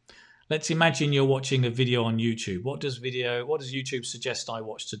 Let's imagine you're watching a video on YouTube. What does YouTube suggest I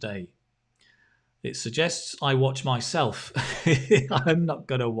watch today? It suggests I watch myself. I'm not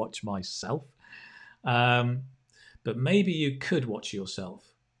going to watch myself. But maybe you could watch yourself.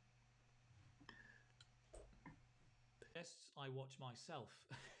 I watch myself.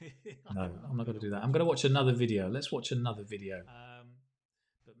 No, I'm not going to do that. I'm going to watch another video. Let's watch another video.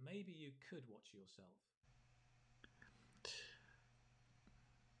 But maybe you could watch yourself.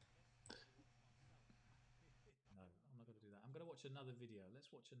 No, I'm not going to do that. I'm going to watch another video. Let's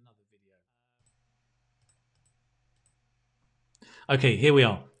watch another video. Okay, here we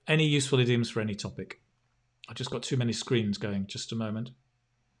are. Any useful idioms for any topic? I've just got too many screens going. Just a moment.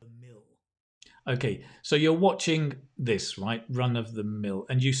 Okay, so you're watching this, right? Run of the mill,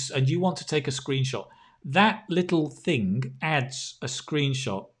 and you want to take a screenshot. That little thing adds a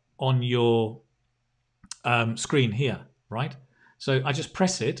screenshot on your screen here, right? So I just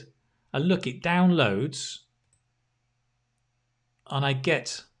press it, and look, it downloads, and I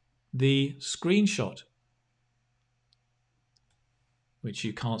get the screenshot, which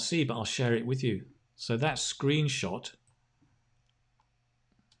you can't see, but I'll share it with you. So that screenshot.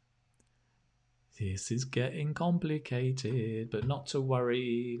 This is getting complicated, but not to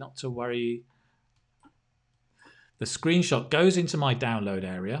worry, not to worry. The screenshot goes into my download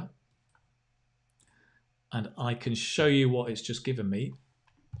area, and I can show you what it's just given me.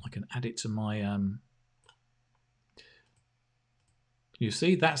 I can add it to my... You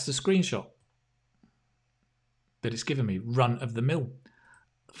see, that's the screenshot that it's given me, run of the mill.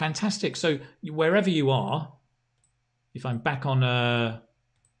 Fantastic. So wherever you are, if I'm back on...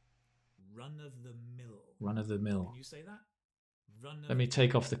 Run of the mill. Can you say that? Let me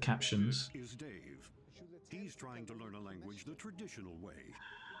take off the captions. Is Dave. He's trying to learn a language the traditional way.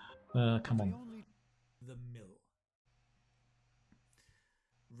 Come on. The mill.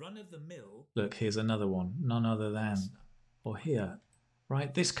 Run of the mill. Look, here's another one. None other than. Or here.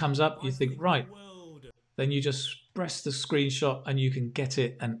 Right, this comes up. You think, right. Then you just press the screenshot and you can get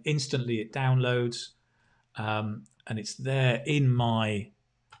it, and instantly it downloads. And it's there in my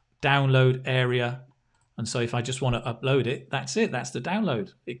download area. And so if I just want to upload it, that's it. That's the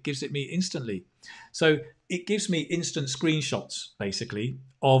download. It gives it me instantly. So it gives me instant screenshots, basically,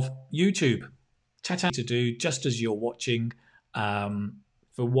 of YouTube. To do just as you're watching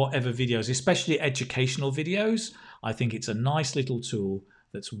for whatever videos, especially educational videos. I think it's a nice little tool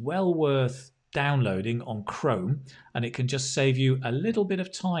that's well worth downloading on Chrome, and it can just save you a little bit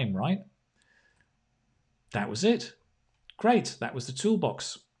of time, right? That was it. Great. That was the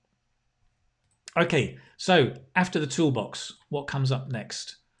toolbox. Okay, so after the toolbox, what comes up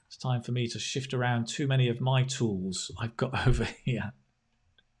next? It's time for me to shift around too many of my tools I've got over here.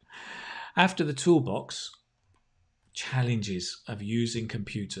 After the toolbox, challenges of using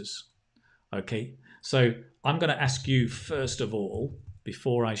computers. Okay, so I'm going to ask you first of all,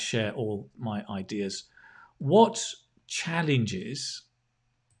 before I share all my ideas, what challenges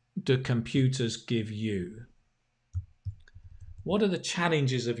do computers give you? What are the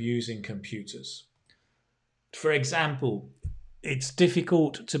challenges of using computers? For example, it's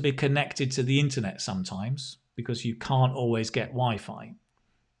difficult to be connected to the internet sometimes because you can't always get Wi-Fi.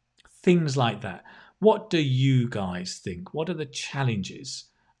 Things like that. What do you guys think? What are the challenges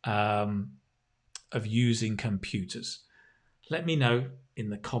of using computers? let me know in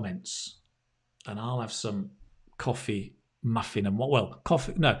the comments, and I'll have some coffee, muffin, and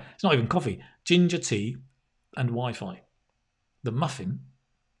coffee. No, it's not even coffee. Ginger tea and Wi-Fi. The muffin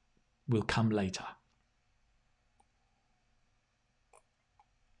will come later.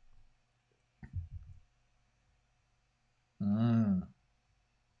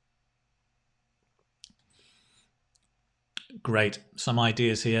 Great. Some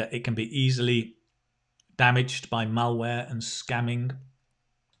ideas here. It can be easily damaged by malware and scamming.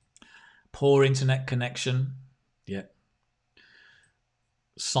 Poor internet connection. Yeah.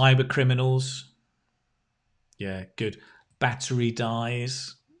 Cyber criminals. Yeah, good. Battery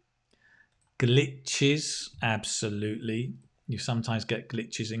dies. Glitches. Absolutely. You sometimes get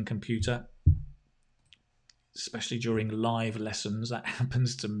glitches in computer, especially during live lessons. That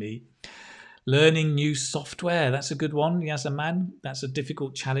happens to me. Learning new software. That's a good one. Yes, a man. That's a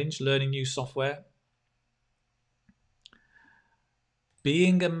difficult challenge, learning new software.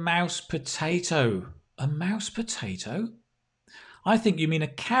 Being a mouse potato. A mouse potato? I think you mean a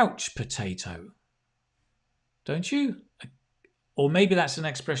couch potato. Don't you? Or maybe that's an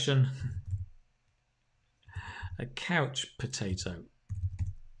expression. A couch potato.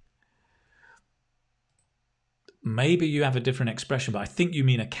 Maybe you have a different expression, but I think you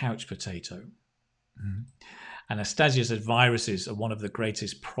mean a couch potato. Anastasia said viruses are one of the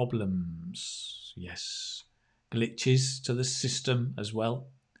greatest problems. Yes. Glitches to the system as well.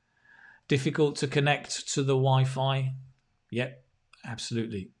 Difficult to connect to the Wi-Fi. Yep,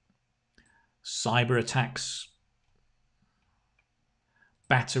 absolutely. Cyber attacks.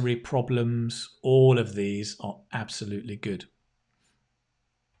 Battery problems. All of these are absolutely good.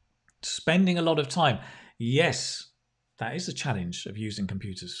 Spending a lot of time. Yes, that is a challenge of using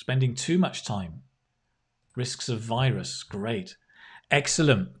computers. Spending too much time. Risks of virus. Great.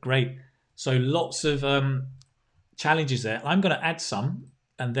 Excellent. Great. So lots of challenges there. I'm going to add some,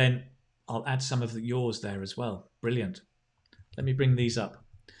 and then I'll add some of yours there as well. Brilliant. Let me bring these up.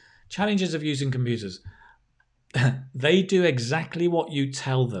 Challenges of using computers. They do exactly what you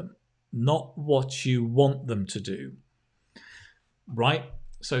tell them, not what you want them to do. Right?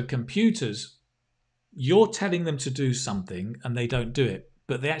 So computers, you're telling them to do something and they don't do it,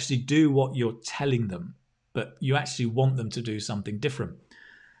 but they actually do what you're telling them, but you actually want them to do something different,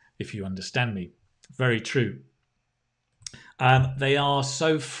 if you understand me. Very true. They are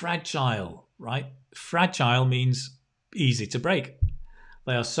so fragile, right? Fragile means easy to break.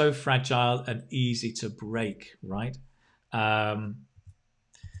 They are so fragile and easy to break, right?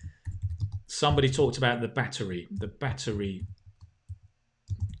 Somebody talked about the battery. The battery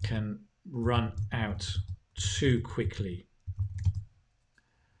can run out too quickly.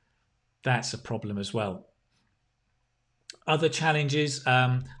 That's a problem as well. Other challenges,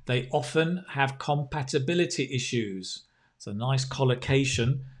 they often have compatibility issues. It's a nice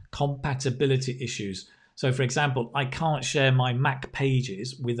collocation, compatibility issues. So for example, I can't share my Mac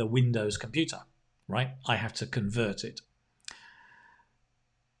pages with a Windows computer, right? I have to convert it.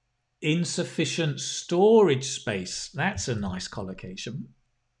 Insufficient storage space. That's a nice collocation.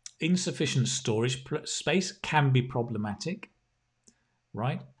 Insufficient storage space can be problematic,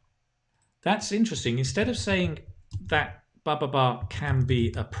 right? That's interesting. Instead of saying that can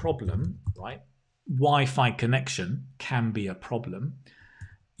be a problem, right? Wi-Fi connection can be a problem.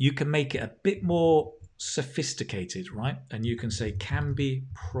 You can make it a bit more sophisticated, right? And you can say can be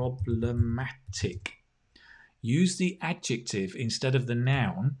problematic. Use the adjective instead of the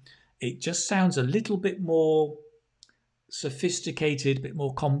noun. It just sounds a little bit more sophisticated, a bit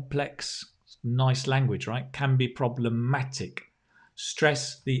more complex. Nice language, right? Can be problematic.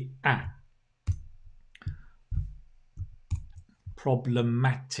 Stress the a.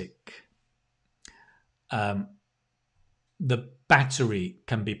 Problematic. The battery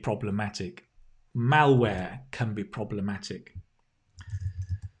can be problematic. Malware can be problematic.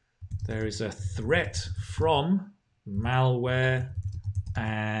 There is a threat from malware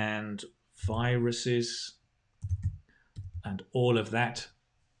and viruses and all of that.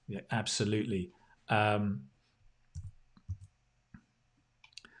 Yeah, absolutely.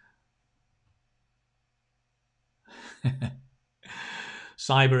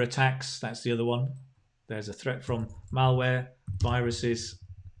 Cyber attacks, that's the other one. There's a threat from malware, viruses,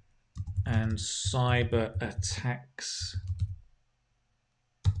 and cyber attacks.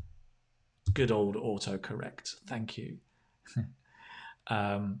 Good old autocorrect. Thank you.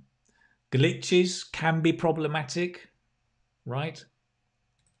 Glitches can be problematic, right?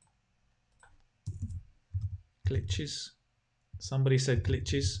 Glitches. Somebody said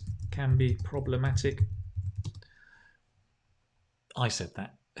glitches can be problematic. I said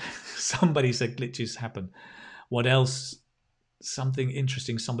that. Somebody said glitches happen. What else? something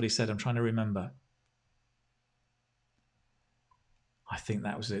interesting somebody said. I'm trying to remember. I think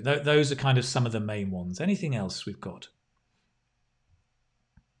that was it. Those are kind of some of the main ones. Anything else we've got?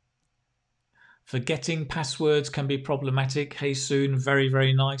 Forgetting passwords can be problematic. Hey, soon. Very,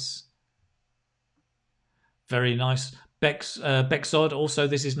 very nice. Very nice. Bexod, also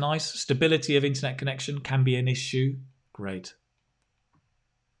this is nice. Stability of internet connection can be an issue. Great.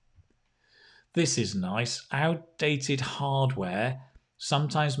 This is nice. Outdated hardware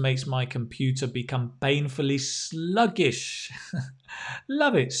sometimes makes my computer become painfully sluggish.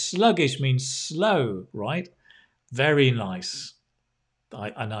 Love it. Sluggish means slow, right? Very nice.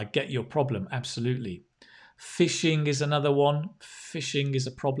 I get your problem, absolutely. Phishing is another one. Phishing is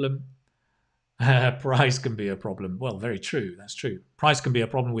a problem. Price can be a problem. Well, very true. That's true. Price can be a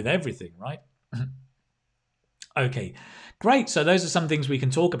problem with everything, right? Okay, great. So those are some things we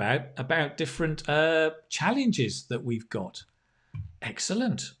can talk about different challenges that we've got.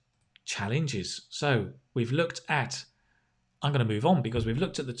 Excellent. Challenges. So we've looked at, I'm going to move on because we've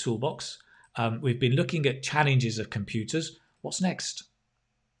looked at the toolbox. We've been looking at challenges of computers. What's next?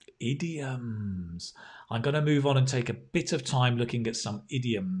 Idioms. I'm going to move on and take a bit of time looking at some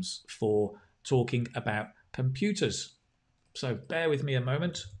idioms for talking about computers. So bear with me a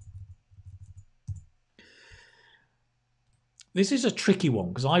moment. This is a tricky one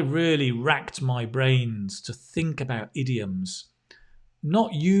because I really racked my brains to think about idioms,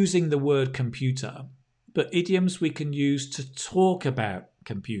 not using the word computer, but idioms we can use to talk about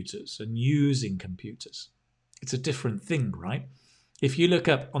computers and using computers. It's a different thing, right? If you look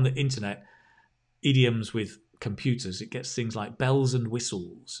up on the internet idioms with computers, it gets things like bells and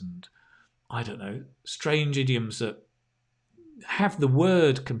whistles and, I don't know, strange idioms that have the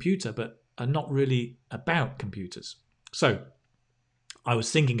word computer but are not really about computers. So I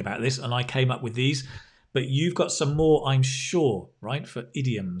was thinking about this and I came up with these, but you've got some more, I'm sure, right, for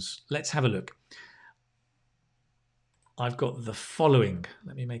idioms. Let's have a look. I've got the following.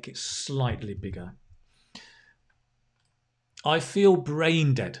 Let me make it slightly bigger. I feel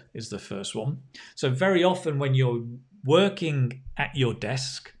brain dead is the first one. So very often when you're working at your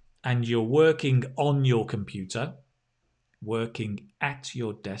desk and you're working on your computer, working at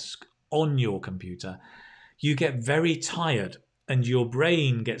your desk on your computer, you get very tired and your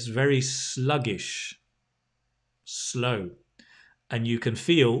brain gets very sluggish, slow, and you can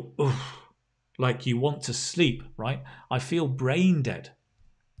feel like you want to sleep, right? I feel brain dead,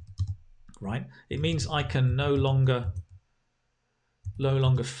 right? It means I can no longer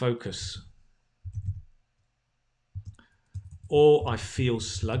focus. Or I feel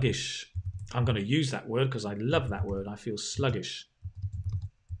sluggish. I'm going to use that word because I love that word. I feel sluggish.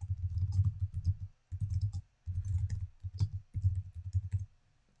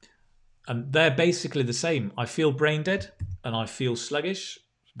 And they're basically the same. I feel brain dead and I feel sluggish.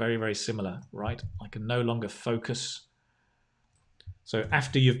 Very, very similar, right? I can no longer focus. So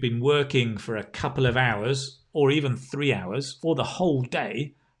after you've been working for a couple of hours or even 3 hours or the whole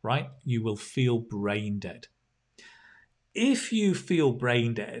day, right, you will feel brain dead. If you feel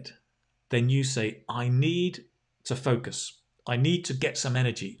brain dead, then you say, I need to focus. I need to get some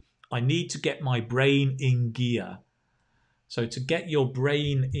energy. I need to get my brain in gear. So to get your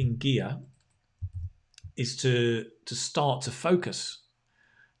brain in gear is to start to focus,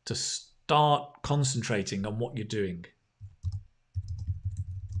 to start concentrating on what you're doing.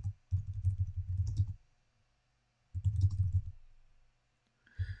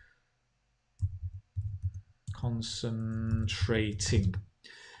 Concentrating.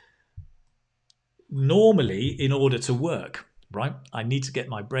 Normally, in order to work, right, I need to get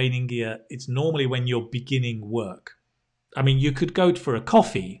my brain in gear. It's normally when you're beginning work. I mean, you could go for a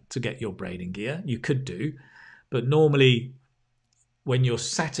coffee to get your brain in gear. You could do. But normally, when you're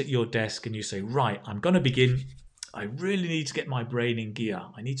sat at your desk and you say, right, I'm going to begin, I really need to get my brain in gear.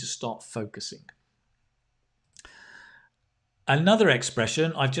 I need to start focusing. Another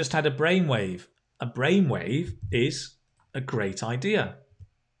expression, I've just had a brainwave. A brainwave is a great idea.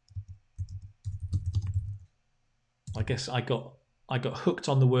 I guess I got hooked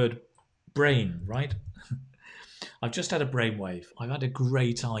on the word brain, right? I've just had a brainwave. I've had a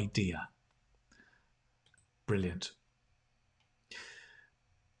great idea. Brilliant.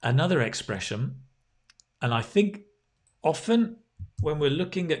 Another expression, and I think often when we're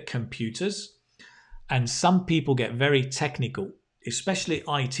looking at computers, and some people get very technical, especially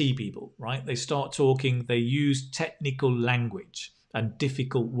IT people, right? They start talking, they use technical language and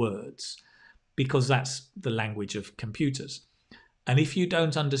difficult words because that's the language of computers. And if you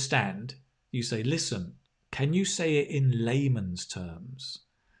don't understand, you say, listen, can you say it in layman's terms?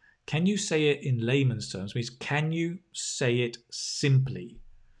 Can you say it in layman's terms? Means can you say it simply?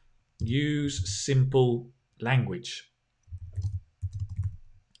 Use simple language.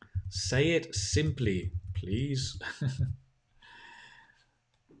 Say it simply, please.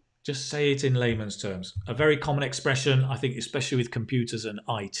 Just say it in layman's terms. A very common expression, I think, especially with computers and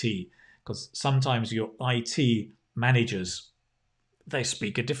IT, because sometimes your IT managers, they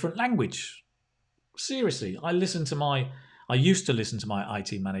speak a different language. Seriously, I used to listen to my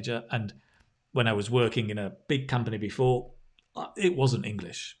IT manager, and when I was working in a big company before, it wasn't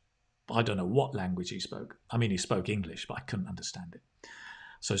English. I don't know what language he spoke. I mean, he spoke English, but I couldn't understand it.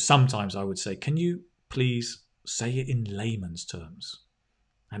 So sometimes I would say, can you please say it in layman's terms?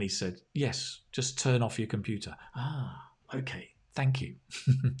 And he said, yes, just turn off your computer. Ah, okay, thank you.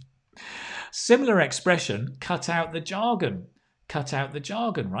 Similar expression, cut out the jargon. Cut out the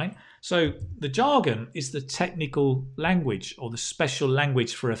jargon, right? So the jargon is the technical language or the special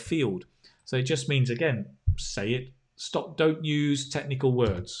language for a field. So it just means, again, say it, stop, don't use technical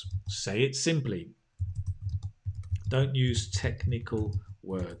words. Say it simply. Don't use technical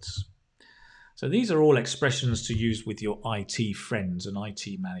words. So these are all expressions to use with your IT friends and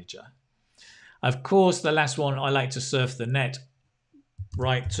IT manager. Of course, the last one, I like to surf the net.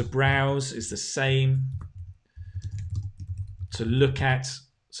 Right, to browse is the same. To look at.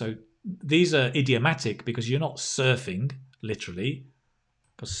 So these are idiomatic because you're not surfing, literally.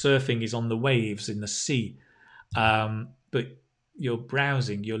 Because surfing is on the waves in the sea. But you're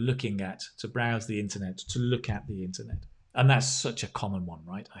browsing, you're looking at. To browse the internet, to look at the internet. And that's such a common one,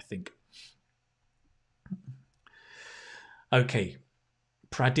 right? I think. Okay,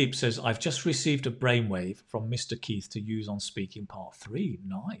 Pradeep says, I've just received a brainwave from Mr. Keith to use on speaking part 3.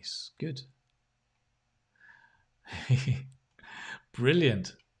 Nice, good.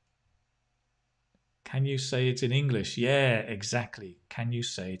 Brilliant. Can you say it in English? Yeah, exactly. Can you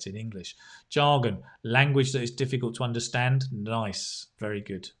say it in English? Jargon, language that is difficult to understand. Nice, very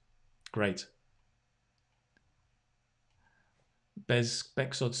good. Great.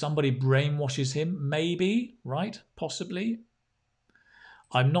 Bexod, somebody brainwashes him. Maybe, right? Possibly.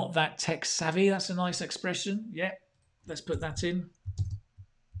 I'm not that tech savvy. That's a nice expression. Yeah, let's put that in.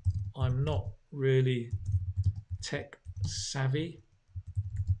 I'm not really tech savvy.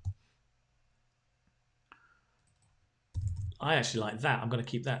 I actually like that. I'm going to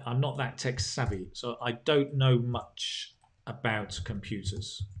keep that. I'm not that tech savvy. So I don't know much about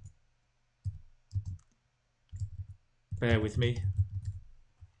computers. Bear with me.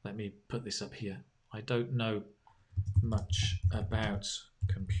 Let me put this up here. I don't know much about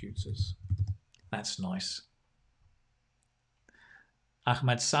computers. That's nice.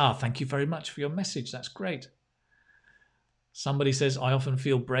 Ahmed Saar, thank you very much for your message. That's great. Somebody says, I often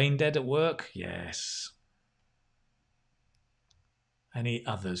feel brain dead at work. Yes. Any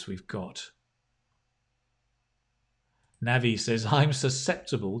others we've got? Navi says, I'm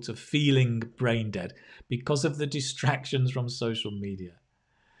susceptible to feeling brain dead because of the distractions from social media.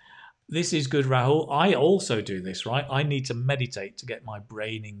 This is good, Rahul. I also do this, right? I need to meditate to get my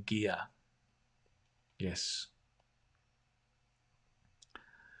brain in gear. Yes.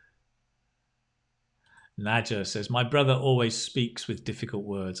 Nadja says, my brother always speaks with difficult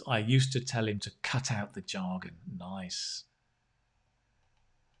words. I used to tell him to cut out the jargon. Nice.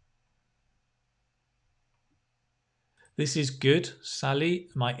 This is good, Sally.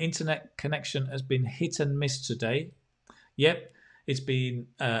 My internet connection has been hit and miss today. Yep, it's been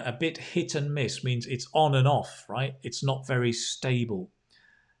a bit hit and miss, means it's on and off, right? It's not very stable.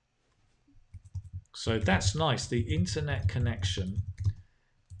 So that's nice. The internet connection.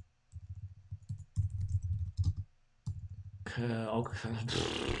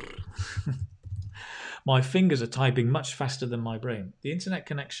 My fingers are typing much faster than my brain. The internet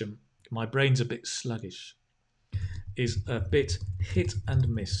connection, my brain's a bit sluggish, is a bit hit and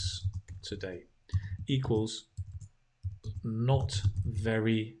miss today. Equals not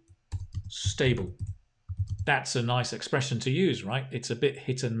very stable. That's a nice expression to use, right? It's a bit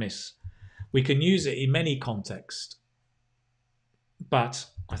hit and miss. We can use it in many contexts, but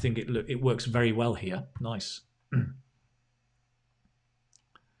I think it works very well here. Nice.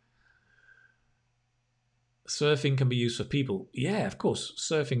 Surfing can be used for people. Yeah, of course.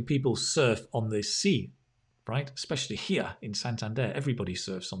 Surfing, people surf on the sea, right? Especially here in Santander, everybody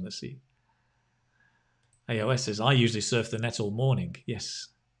surfs on the sea. AOS says, I usually surf the net all morning. Yes.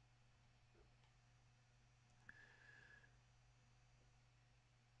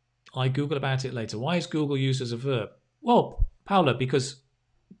 I Google about it later. Why is Google used as a verb? Well, Paula, because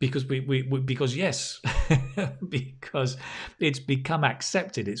yes, because it's become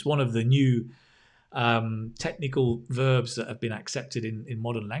accepted. It's one of the new technical verbs that have been accepted in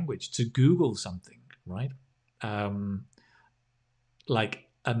modern language. To Google something, right? Like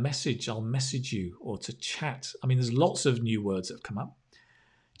a message, I'll message you, or to chat. I mean, there's lots of new words that have come up,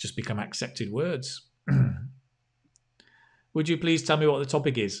 just become accepted words. Would you please tell me what the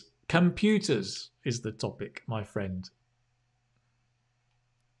topic is? Computers is the topic, my friend.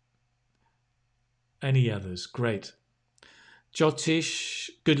 Any others? Great. Jyotish,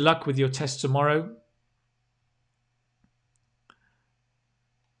 good luck with your test tomorrow.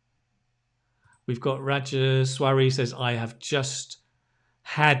 We've got Rajaswari says, I have just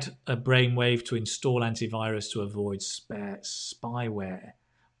had a brainwave to install antivirus to avoid spyware.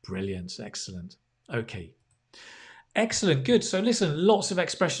 Brilliant. Excellent. Okay. Excellent. Good. So listen, lots of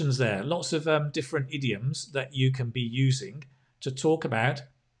expressions there, lots of different idioms that you can be using to talk about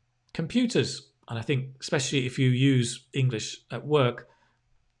computers. And I think especially if you use English at work,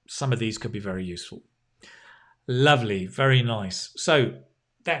 some of these could be very useful. Lovely. Very nice. So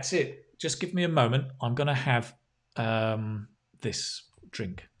that's it. Just give me a moment. I'm going to have this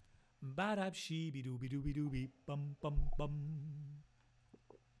drink.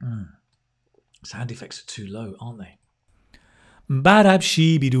 Sound effects are too low, aren't they?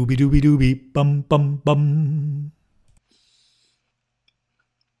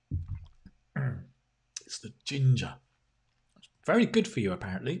 It's the ginger. Very good for you,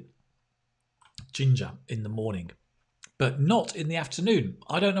 apparently. Ginger in the morning, but not in the afternoon.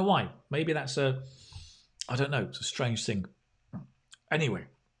 I don't know why. Maybe that's I don't know. It's a strange thing. Anyway,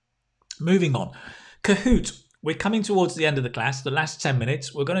 moving on. Kahoot. We're coming towards the end of the class, the last 10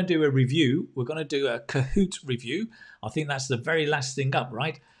 minutes. We're going to do a review. We're going to do a Kahoot review. I think that's the very last thing up,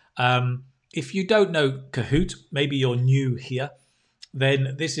 right? If you don't know Kahoot, maybe you're new here,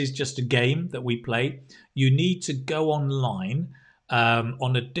 then this is just a game that we play. You need to go online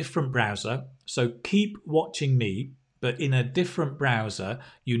on a different browser. So keep watching me, but in a different browser,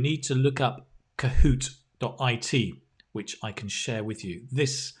 you need to look up kahoot.it, which I can share with you.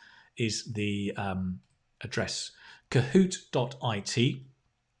 This is the address, kahoot.it.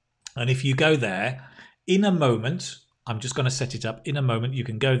 And if you go there, in a moment, I'm just going to set it up. In a moment, you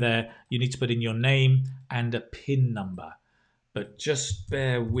can go there. You need to put in your name and a PIN number. But just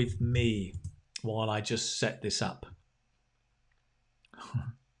bear with me while I just set this up.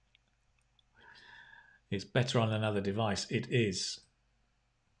 It's better on another device. It is.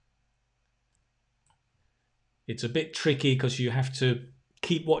 It's a bit tricky because you have to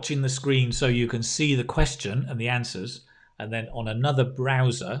keep watching the screen so you can see the question and the answers. And then on another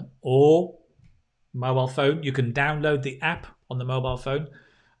browser or mobile phone, you can download the app on the mobile phone.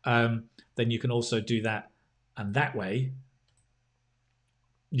 Then you can also do that. And that way,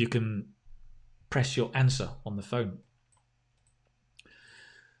 you can press your answer on the phone.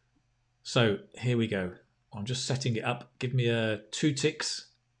 So here we go. I'm just setting it up. Give me 2 ticks.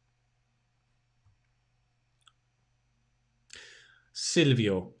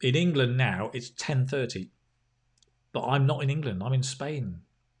 Silvio, in England now, it's 10:30. But I'm not in England. I'm in Spain.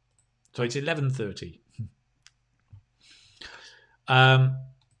 So it's 11:30.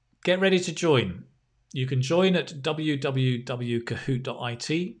 Get ready to join. You can join at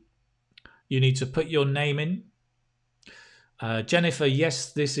www.kahoot.it. You need to put your name in. Jennifer,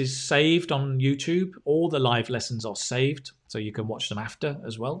 yes, this is saved on YouTube. All the live lessons are saved, so you can watch them after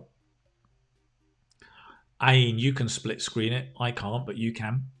as well. Ain, you can split screen it. I can't, but you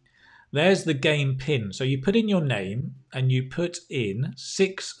can. There's the game pin. So you put in your name and you put in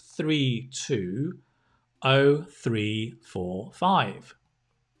 6320345.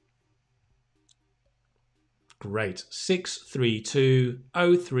 Great.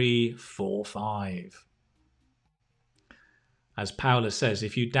 6320345. As Paula says,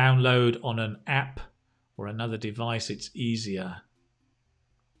 if you download on an app or another device, it's easier.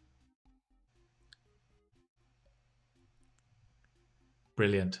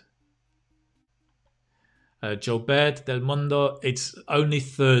 Brilliant. Gilbert Del Mundo, it's only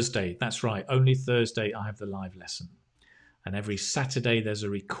Thursday. That's right. Only Thursday I have the live lesson. And every Saturday there's a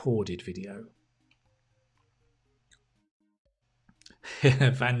recorded video.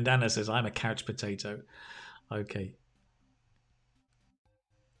 Vandana says, I'm a couch potato. Okay.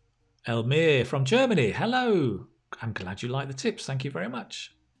 Elmir from Germany. Hello. I'm glad you like the tips. Thank you very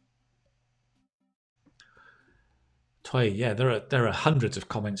much. Toy, yeah, there are hundreds of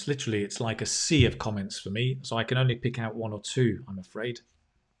comments. Literally, it's like a sea of comments for me. So I can only pick out 1 or 2, I'm afraid.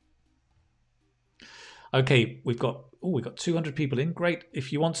 Okay, we've got 200 people in. Great.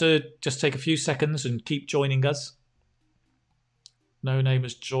 If you want to just take a few seconds and keep joining us. No name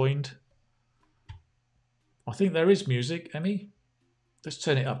has joined. I think there is music, Emmy. Let's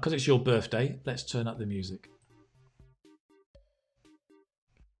turn it up. Because it's your birthday, let's turn up the music.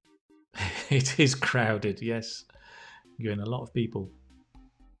 It is crowded, yes. You're in a lot of people.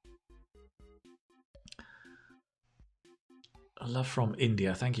 Love from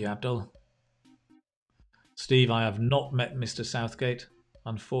India. Thank you, Abdul. Steve, I have not met Mr. Southgate.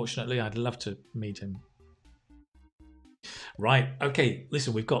 Unfortunately, I'd love to meet him. Right. Okay.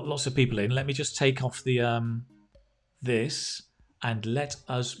 Listen, we've got lots of people in. Let me just take off the this and let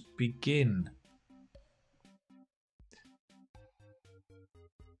us begin.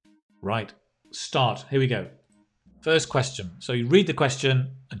 Right. Start. Here we go. First question. So you read the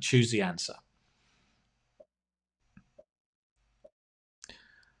question and choose the answer.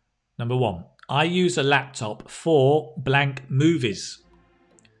 Number 1. I use a laptop for blank movies.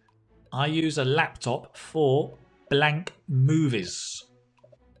 I use a laptop for blank movies.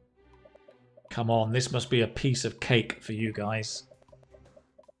 Come on, this must be a piece of cake for you guys.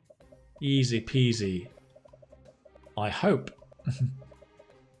 Easy peasy. I hope.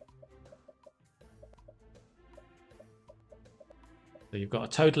 So you've got a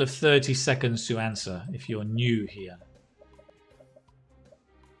total of 30 seconds to answer if you're new here.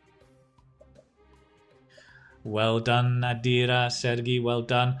 Well done, Nadira, Sergey, well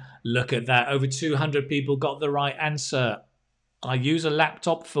done. Look at that, over 200 people got the right answer. I use a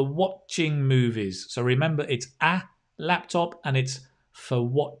laptop for watching movies. So remember, it's a laptop and it's for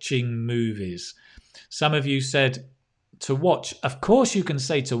watching movies. Some of you said to watch. Of course you can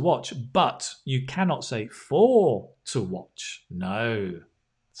say to watch, but you cannot say for to watch. No.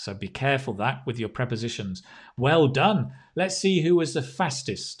 So be careful that with your prepositions. Well done. Let's see who was the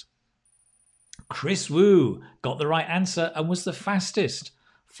fastest. Chris Wu got the right answer and was the fastest,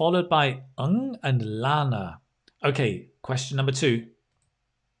 followed by Ung and Lana. Okay, question number 2.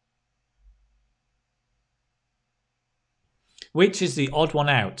 Which is the odd one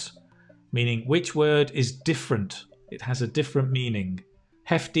out? Meaning which word is different? It has a different meaning.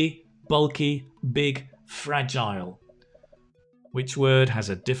 Hefty, bulky, big, fragile. Which word has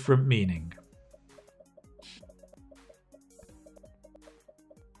a different meaning?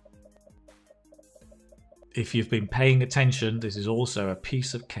 If you've been paying attention, this is also a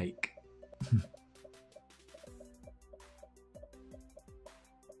piece of cake.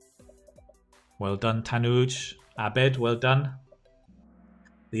 Well done, Tanuj. Abed, well done.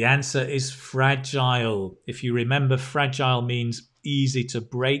 The answer is fragile. If you remember, fragile means easy to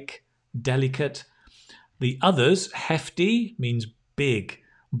break, delicate. The others, hefty means big.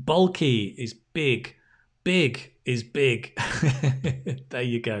 Bulky is big. Big is big. There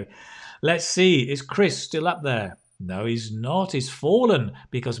you go. Let's see, is Chris still up there? No, he's not. He's fallen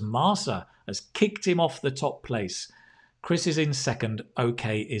because Marsa has kicked him off the top place. Chris is in second.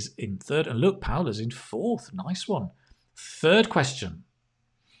 OK is in third. And look, Paola's in fourth. Nice one. Third question.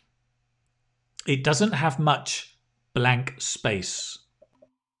 It doesn't have much blank space.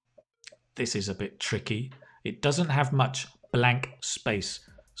 This is a bit tricky. It doesn't have much blank space.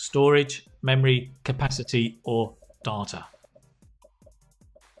 Storage, memory, capacity, or data.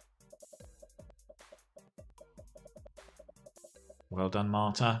 Well done,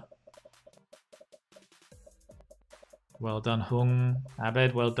 Marta. Well done, Hung.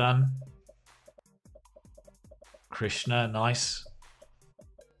 Abed, well done. Krishna, nice.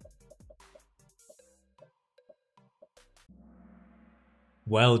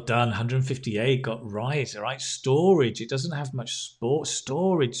 Well done, 158 got right. All right, storage. It doesn't have much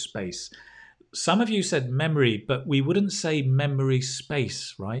storage space. Some of you said memory, but we wouldn't say memory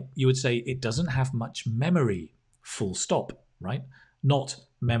space, right? You would say it doesn't have much memory, full stop, right? Not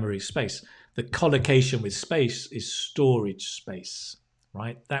memory space. The collocation with space is storage space,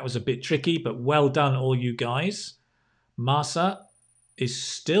 right? That was a bit tricky, but well done, all you guys. Masa is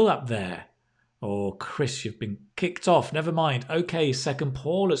still up there. Oh, Chris, you've been kicked off. Never mind. Okay, second.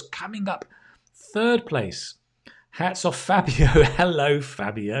 Paula's coming up. Third place. Hats off, Fabio. Hello,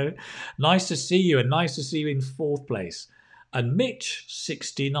 Fabio. Nice to see you, and nice to see you in fourth place. And Mitch,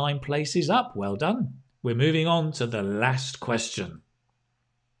 69 places up. Well done. We're moving on to the last question.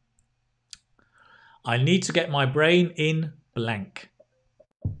 I need to get my brain in blank.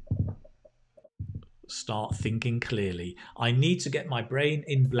 Start thinking clearly. I need to get my brain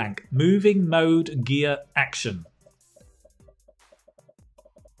in blank. Moving mode gear action.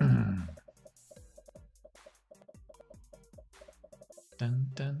 Dun,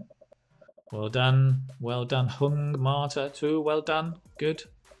 dun. Well done. Well done. Hung, Marta too. Well done. Good.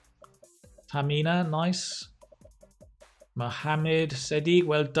 Tamina, nice. Mohammed Sedi,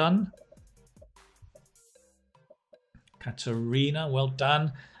 well done. Katerina, well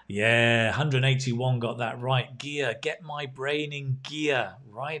done. Yeah, 181 got that right. Gear, get my brain in gear,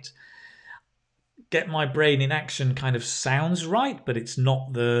 right? Get my brain in action kind of sounds right, but it's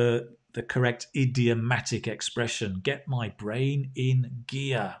not the correct idiomatic expression. Get my brain in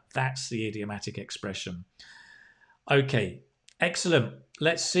gear. That's the idiomatic expression. Okay, excellent.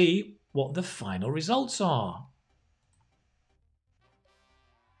 Let's see what the final results are.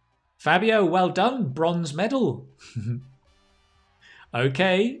 Fabio, well done. Bronze medal.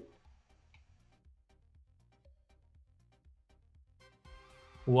 Okay.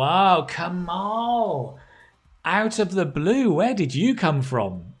 Wow, Kamal. Out of the blue, where did you come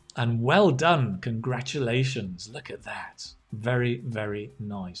from? And well done. Congratulations. Look at that. Very, very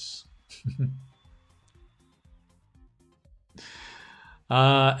nice.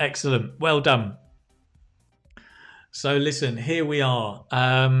 Excellent. Well done. So listen, here we are.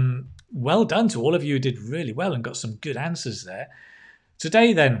 Well done to all of you who did really well and got some good answers there.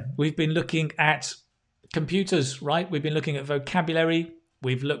 Today then, we've been looking at computers, right? We've been looking at vocabulary.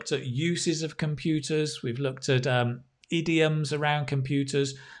 We've looked at uses of computers. We've looked at idioms around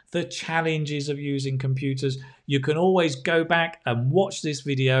computers, the challenges of using computers. You can always go back and watch this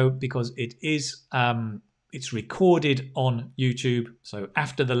video because it is it's recorded on YouTube. So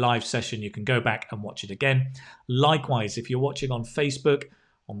after the live session, you can go back and watch it again. Likewise, if you're watching on Facebook,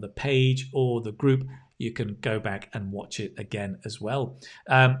 on the page or the group, you can go back and watch it again as well.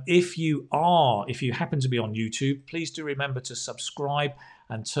 If you happen to be on YouTube, please do remember to subscribe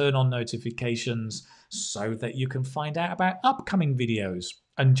and turn on notifications so that you can find out about upcoming videos.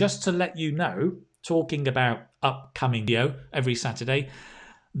 And just to let you know, talking about upcoming video every Saturday,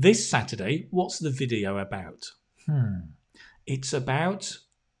 this Saturday, what's the video about? It's about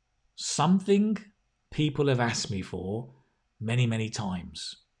something people have asked me for many, many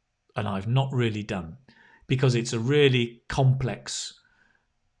times, and I've not really done because it's a really complex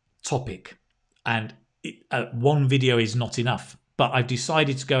topic, and one video is not enough. But I've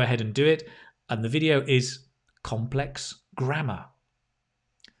decided to go ahead and do it, and the video is complex grammar.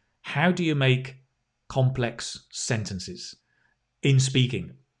 How do you make complex sentences in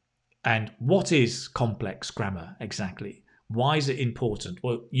speaking? And what is complex grammar exactly? Why is it important?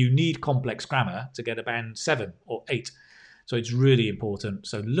 Well, you need complex grammar to get a band 7 or 8. So it's really important.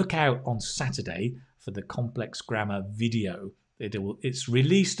 So look out on Saturday for the complex grammar video. It's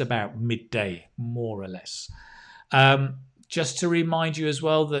released about midday, more or less. Just to remind you as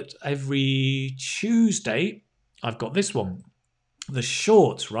well that every Tuesday, I've got this one, the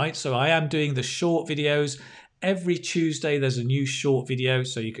shorts, right? So I am doing the short videos. Every Tuesday, there's a new short video,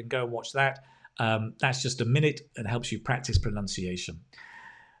 so you can go and watch that. That's just a minute and helps you practice pronunciation.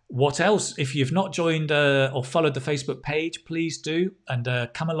 What else? If you've not joined or followed the Facebook page, please do. And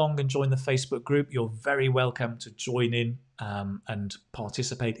come along and join the Facebook group. You're very welcome to join in and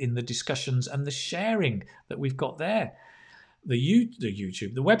participate in the discussions and the sharing that we've got there. The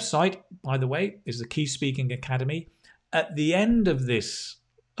website, by the way, is the Key Speaking Academy. At the end of this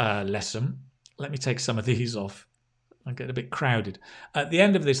lesson, let me take some of these off. I get a bit crowded. At the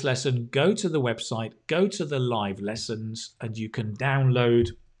end of this lesson, go to the website, go to the live lessons, and you can download,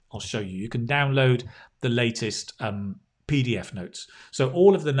 I'll show you, you can download the latest PDF notes. So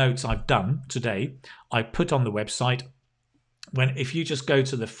all of the notes I've done today, I put on the website. If you just go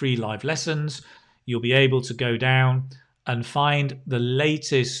to the free live lessons, you'll be able to go down and find the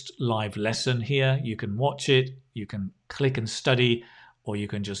latest live lesson here. You can watch it, you can click and study, or you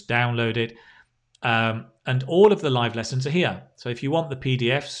can just download it. And all of the live lessons are here. So if you want the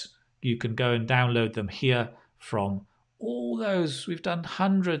PDFs, you can go and download them here from all those. We've done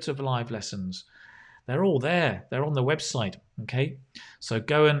hundreds of live lessons. They're all there. They're on the website. Okay, so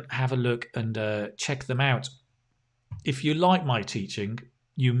go and have a look and check them out. If you like my teaching,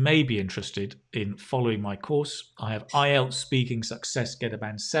 you may be interested in following my course. I have IELTS Speaking Success Get a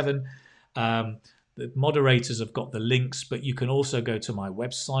Band 7. The moderators have got the links, but you can also go to my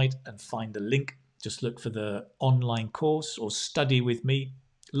website and find the link. Just look for the online course or study with me.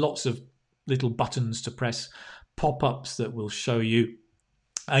 Lots of little buttons to press, pop-ups that will show you.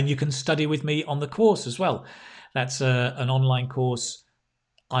 And you can study with me on the course as well. That's an online course,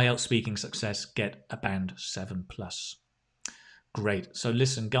 IELTS Speaking Success Get a Band 7+. Great. So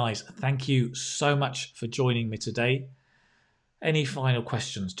listen, guys, thank you so much for joining me today. Any final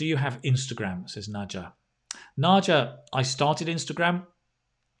questions? Do you have Instagram? Says Naja. Naja, I started Instagram,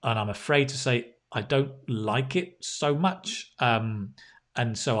 and I'm afraid to say I don't like it so much. And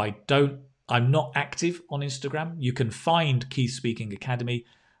so I'm not active on Instagram. You can find Keith Speaking Academy,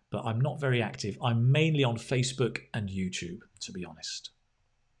 but I'm not very active. I'm mainly on Facebook and YouTube, to be honest.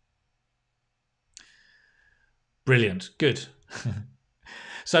 Brilliant. Good.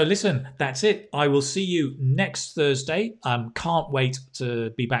 So listen, that's it. I will see you next Thursday. Can't wait to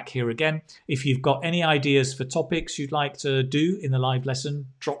be back here again. If you've got any ideas for topics you'd like to do in the live lesson,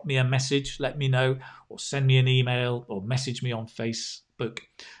 drop me a message, let me know, or send me an email or message me on Facebook.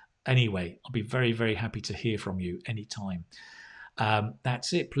 Anyway, I'll be very, very happy to hear from you anytime.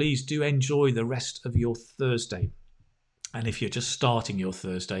 That's it. Please do enjoy the rest of your Thursday. And if you're just starting your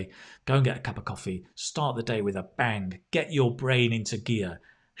Thursday, go and get a cup of coffee. Start the day with a bang. Get your brain into gear.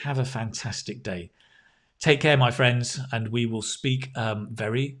 Have a fantastic day. Take care, my friends, and we will speak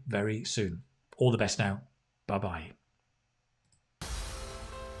very, very soon. All the best now. Bye-bye.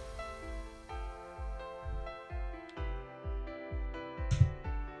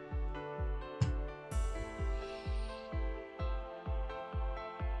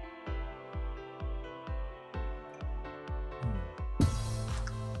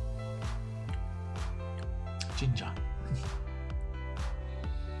 Ginger.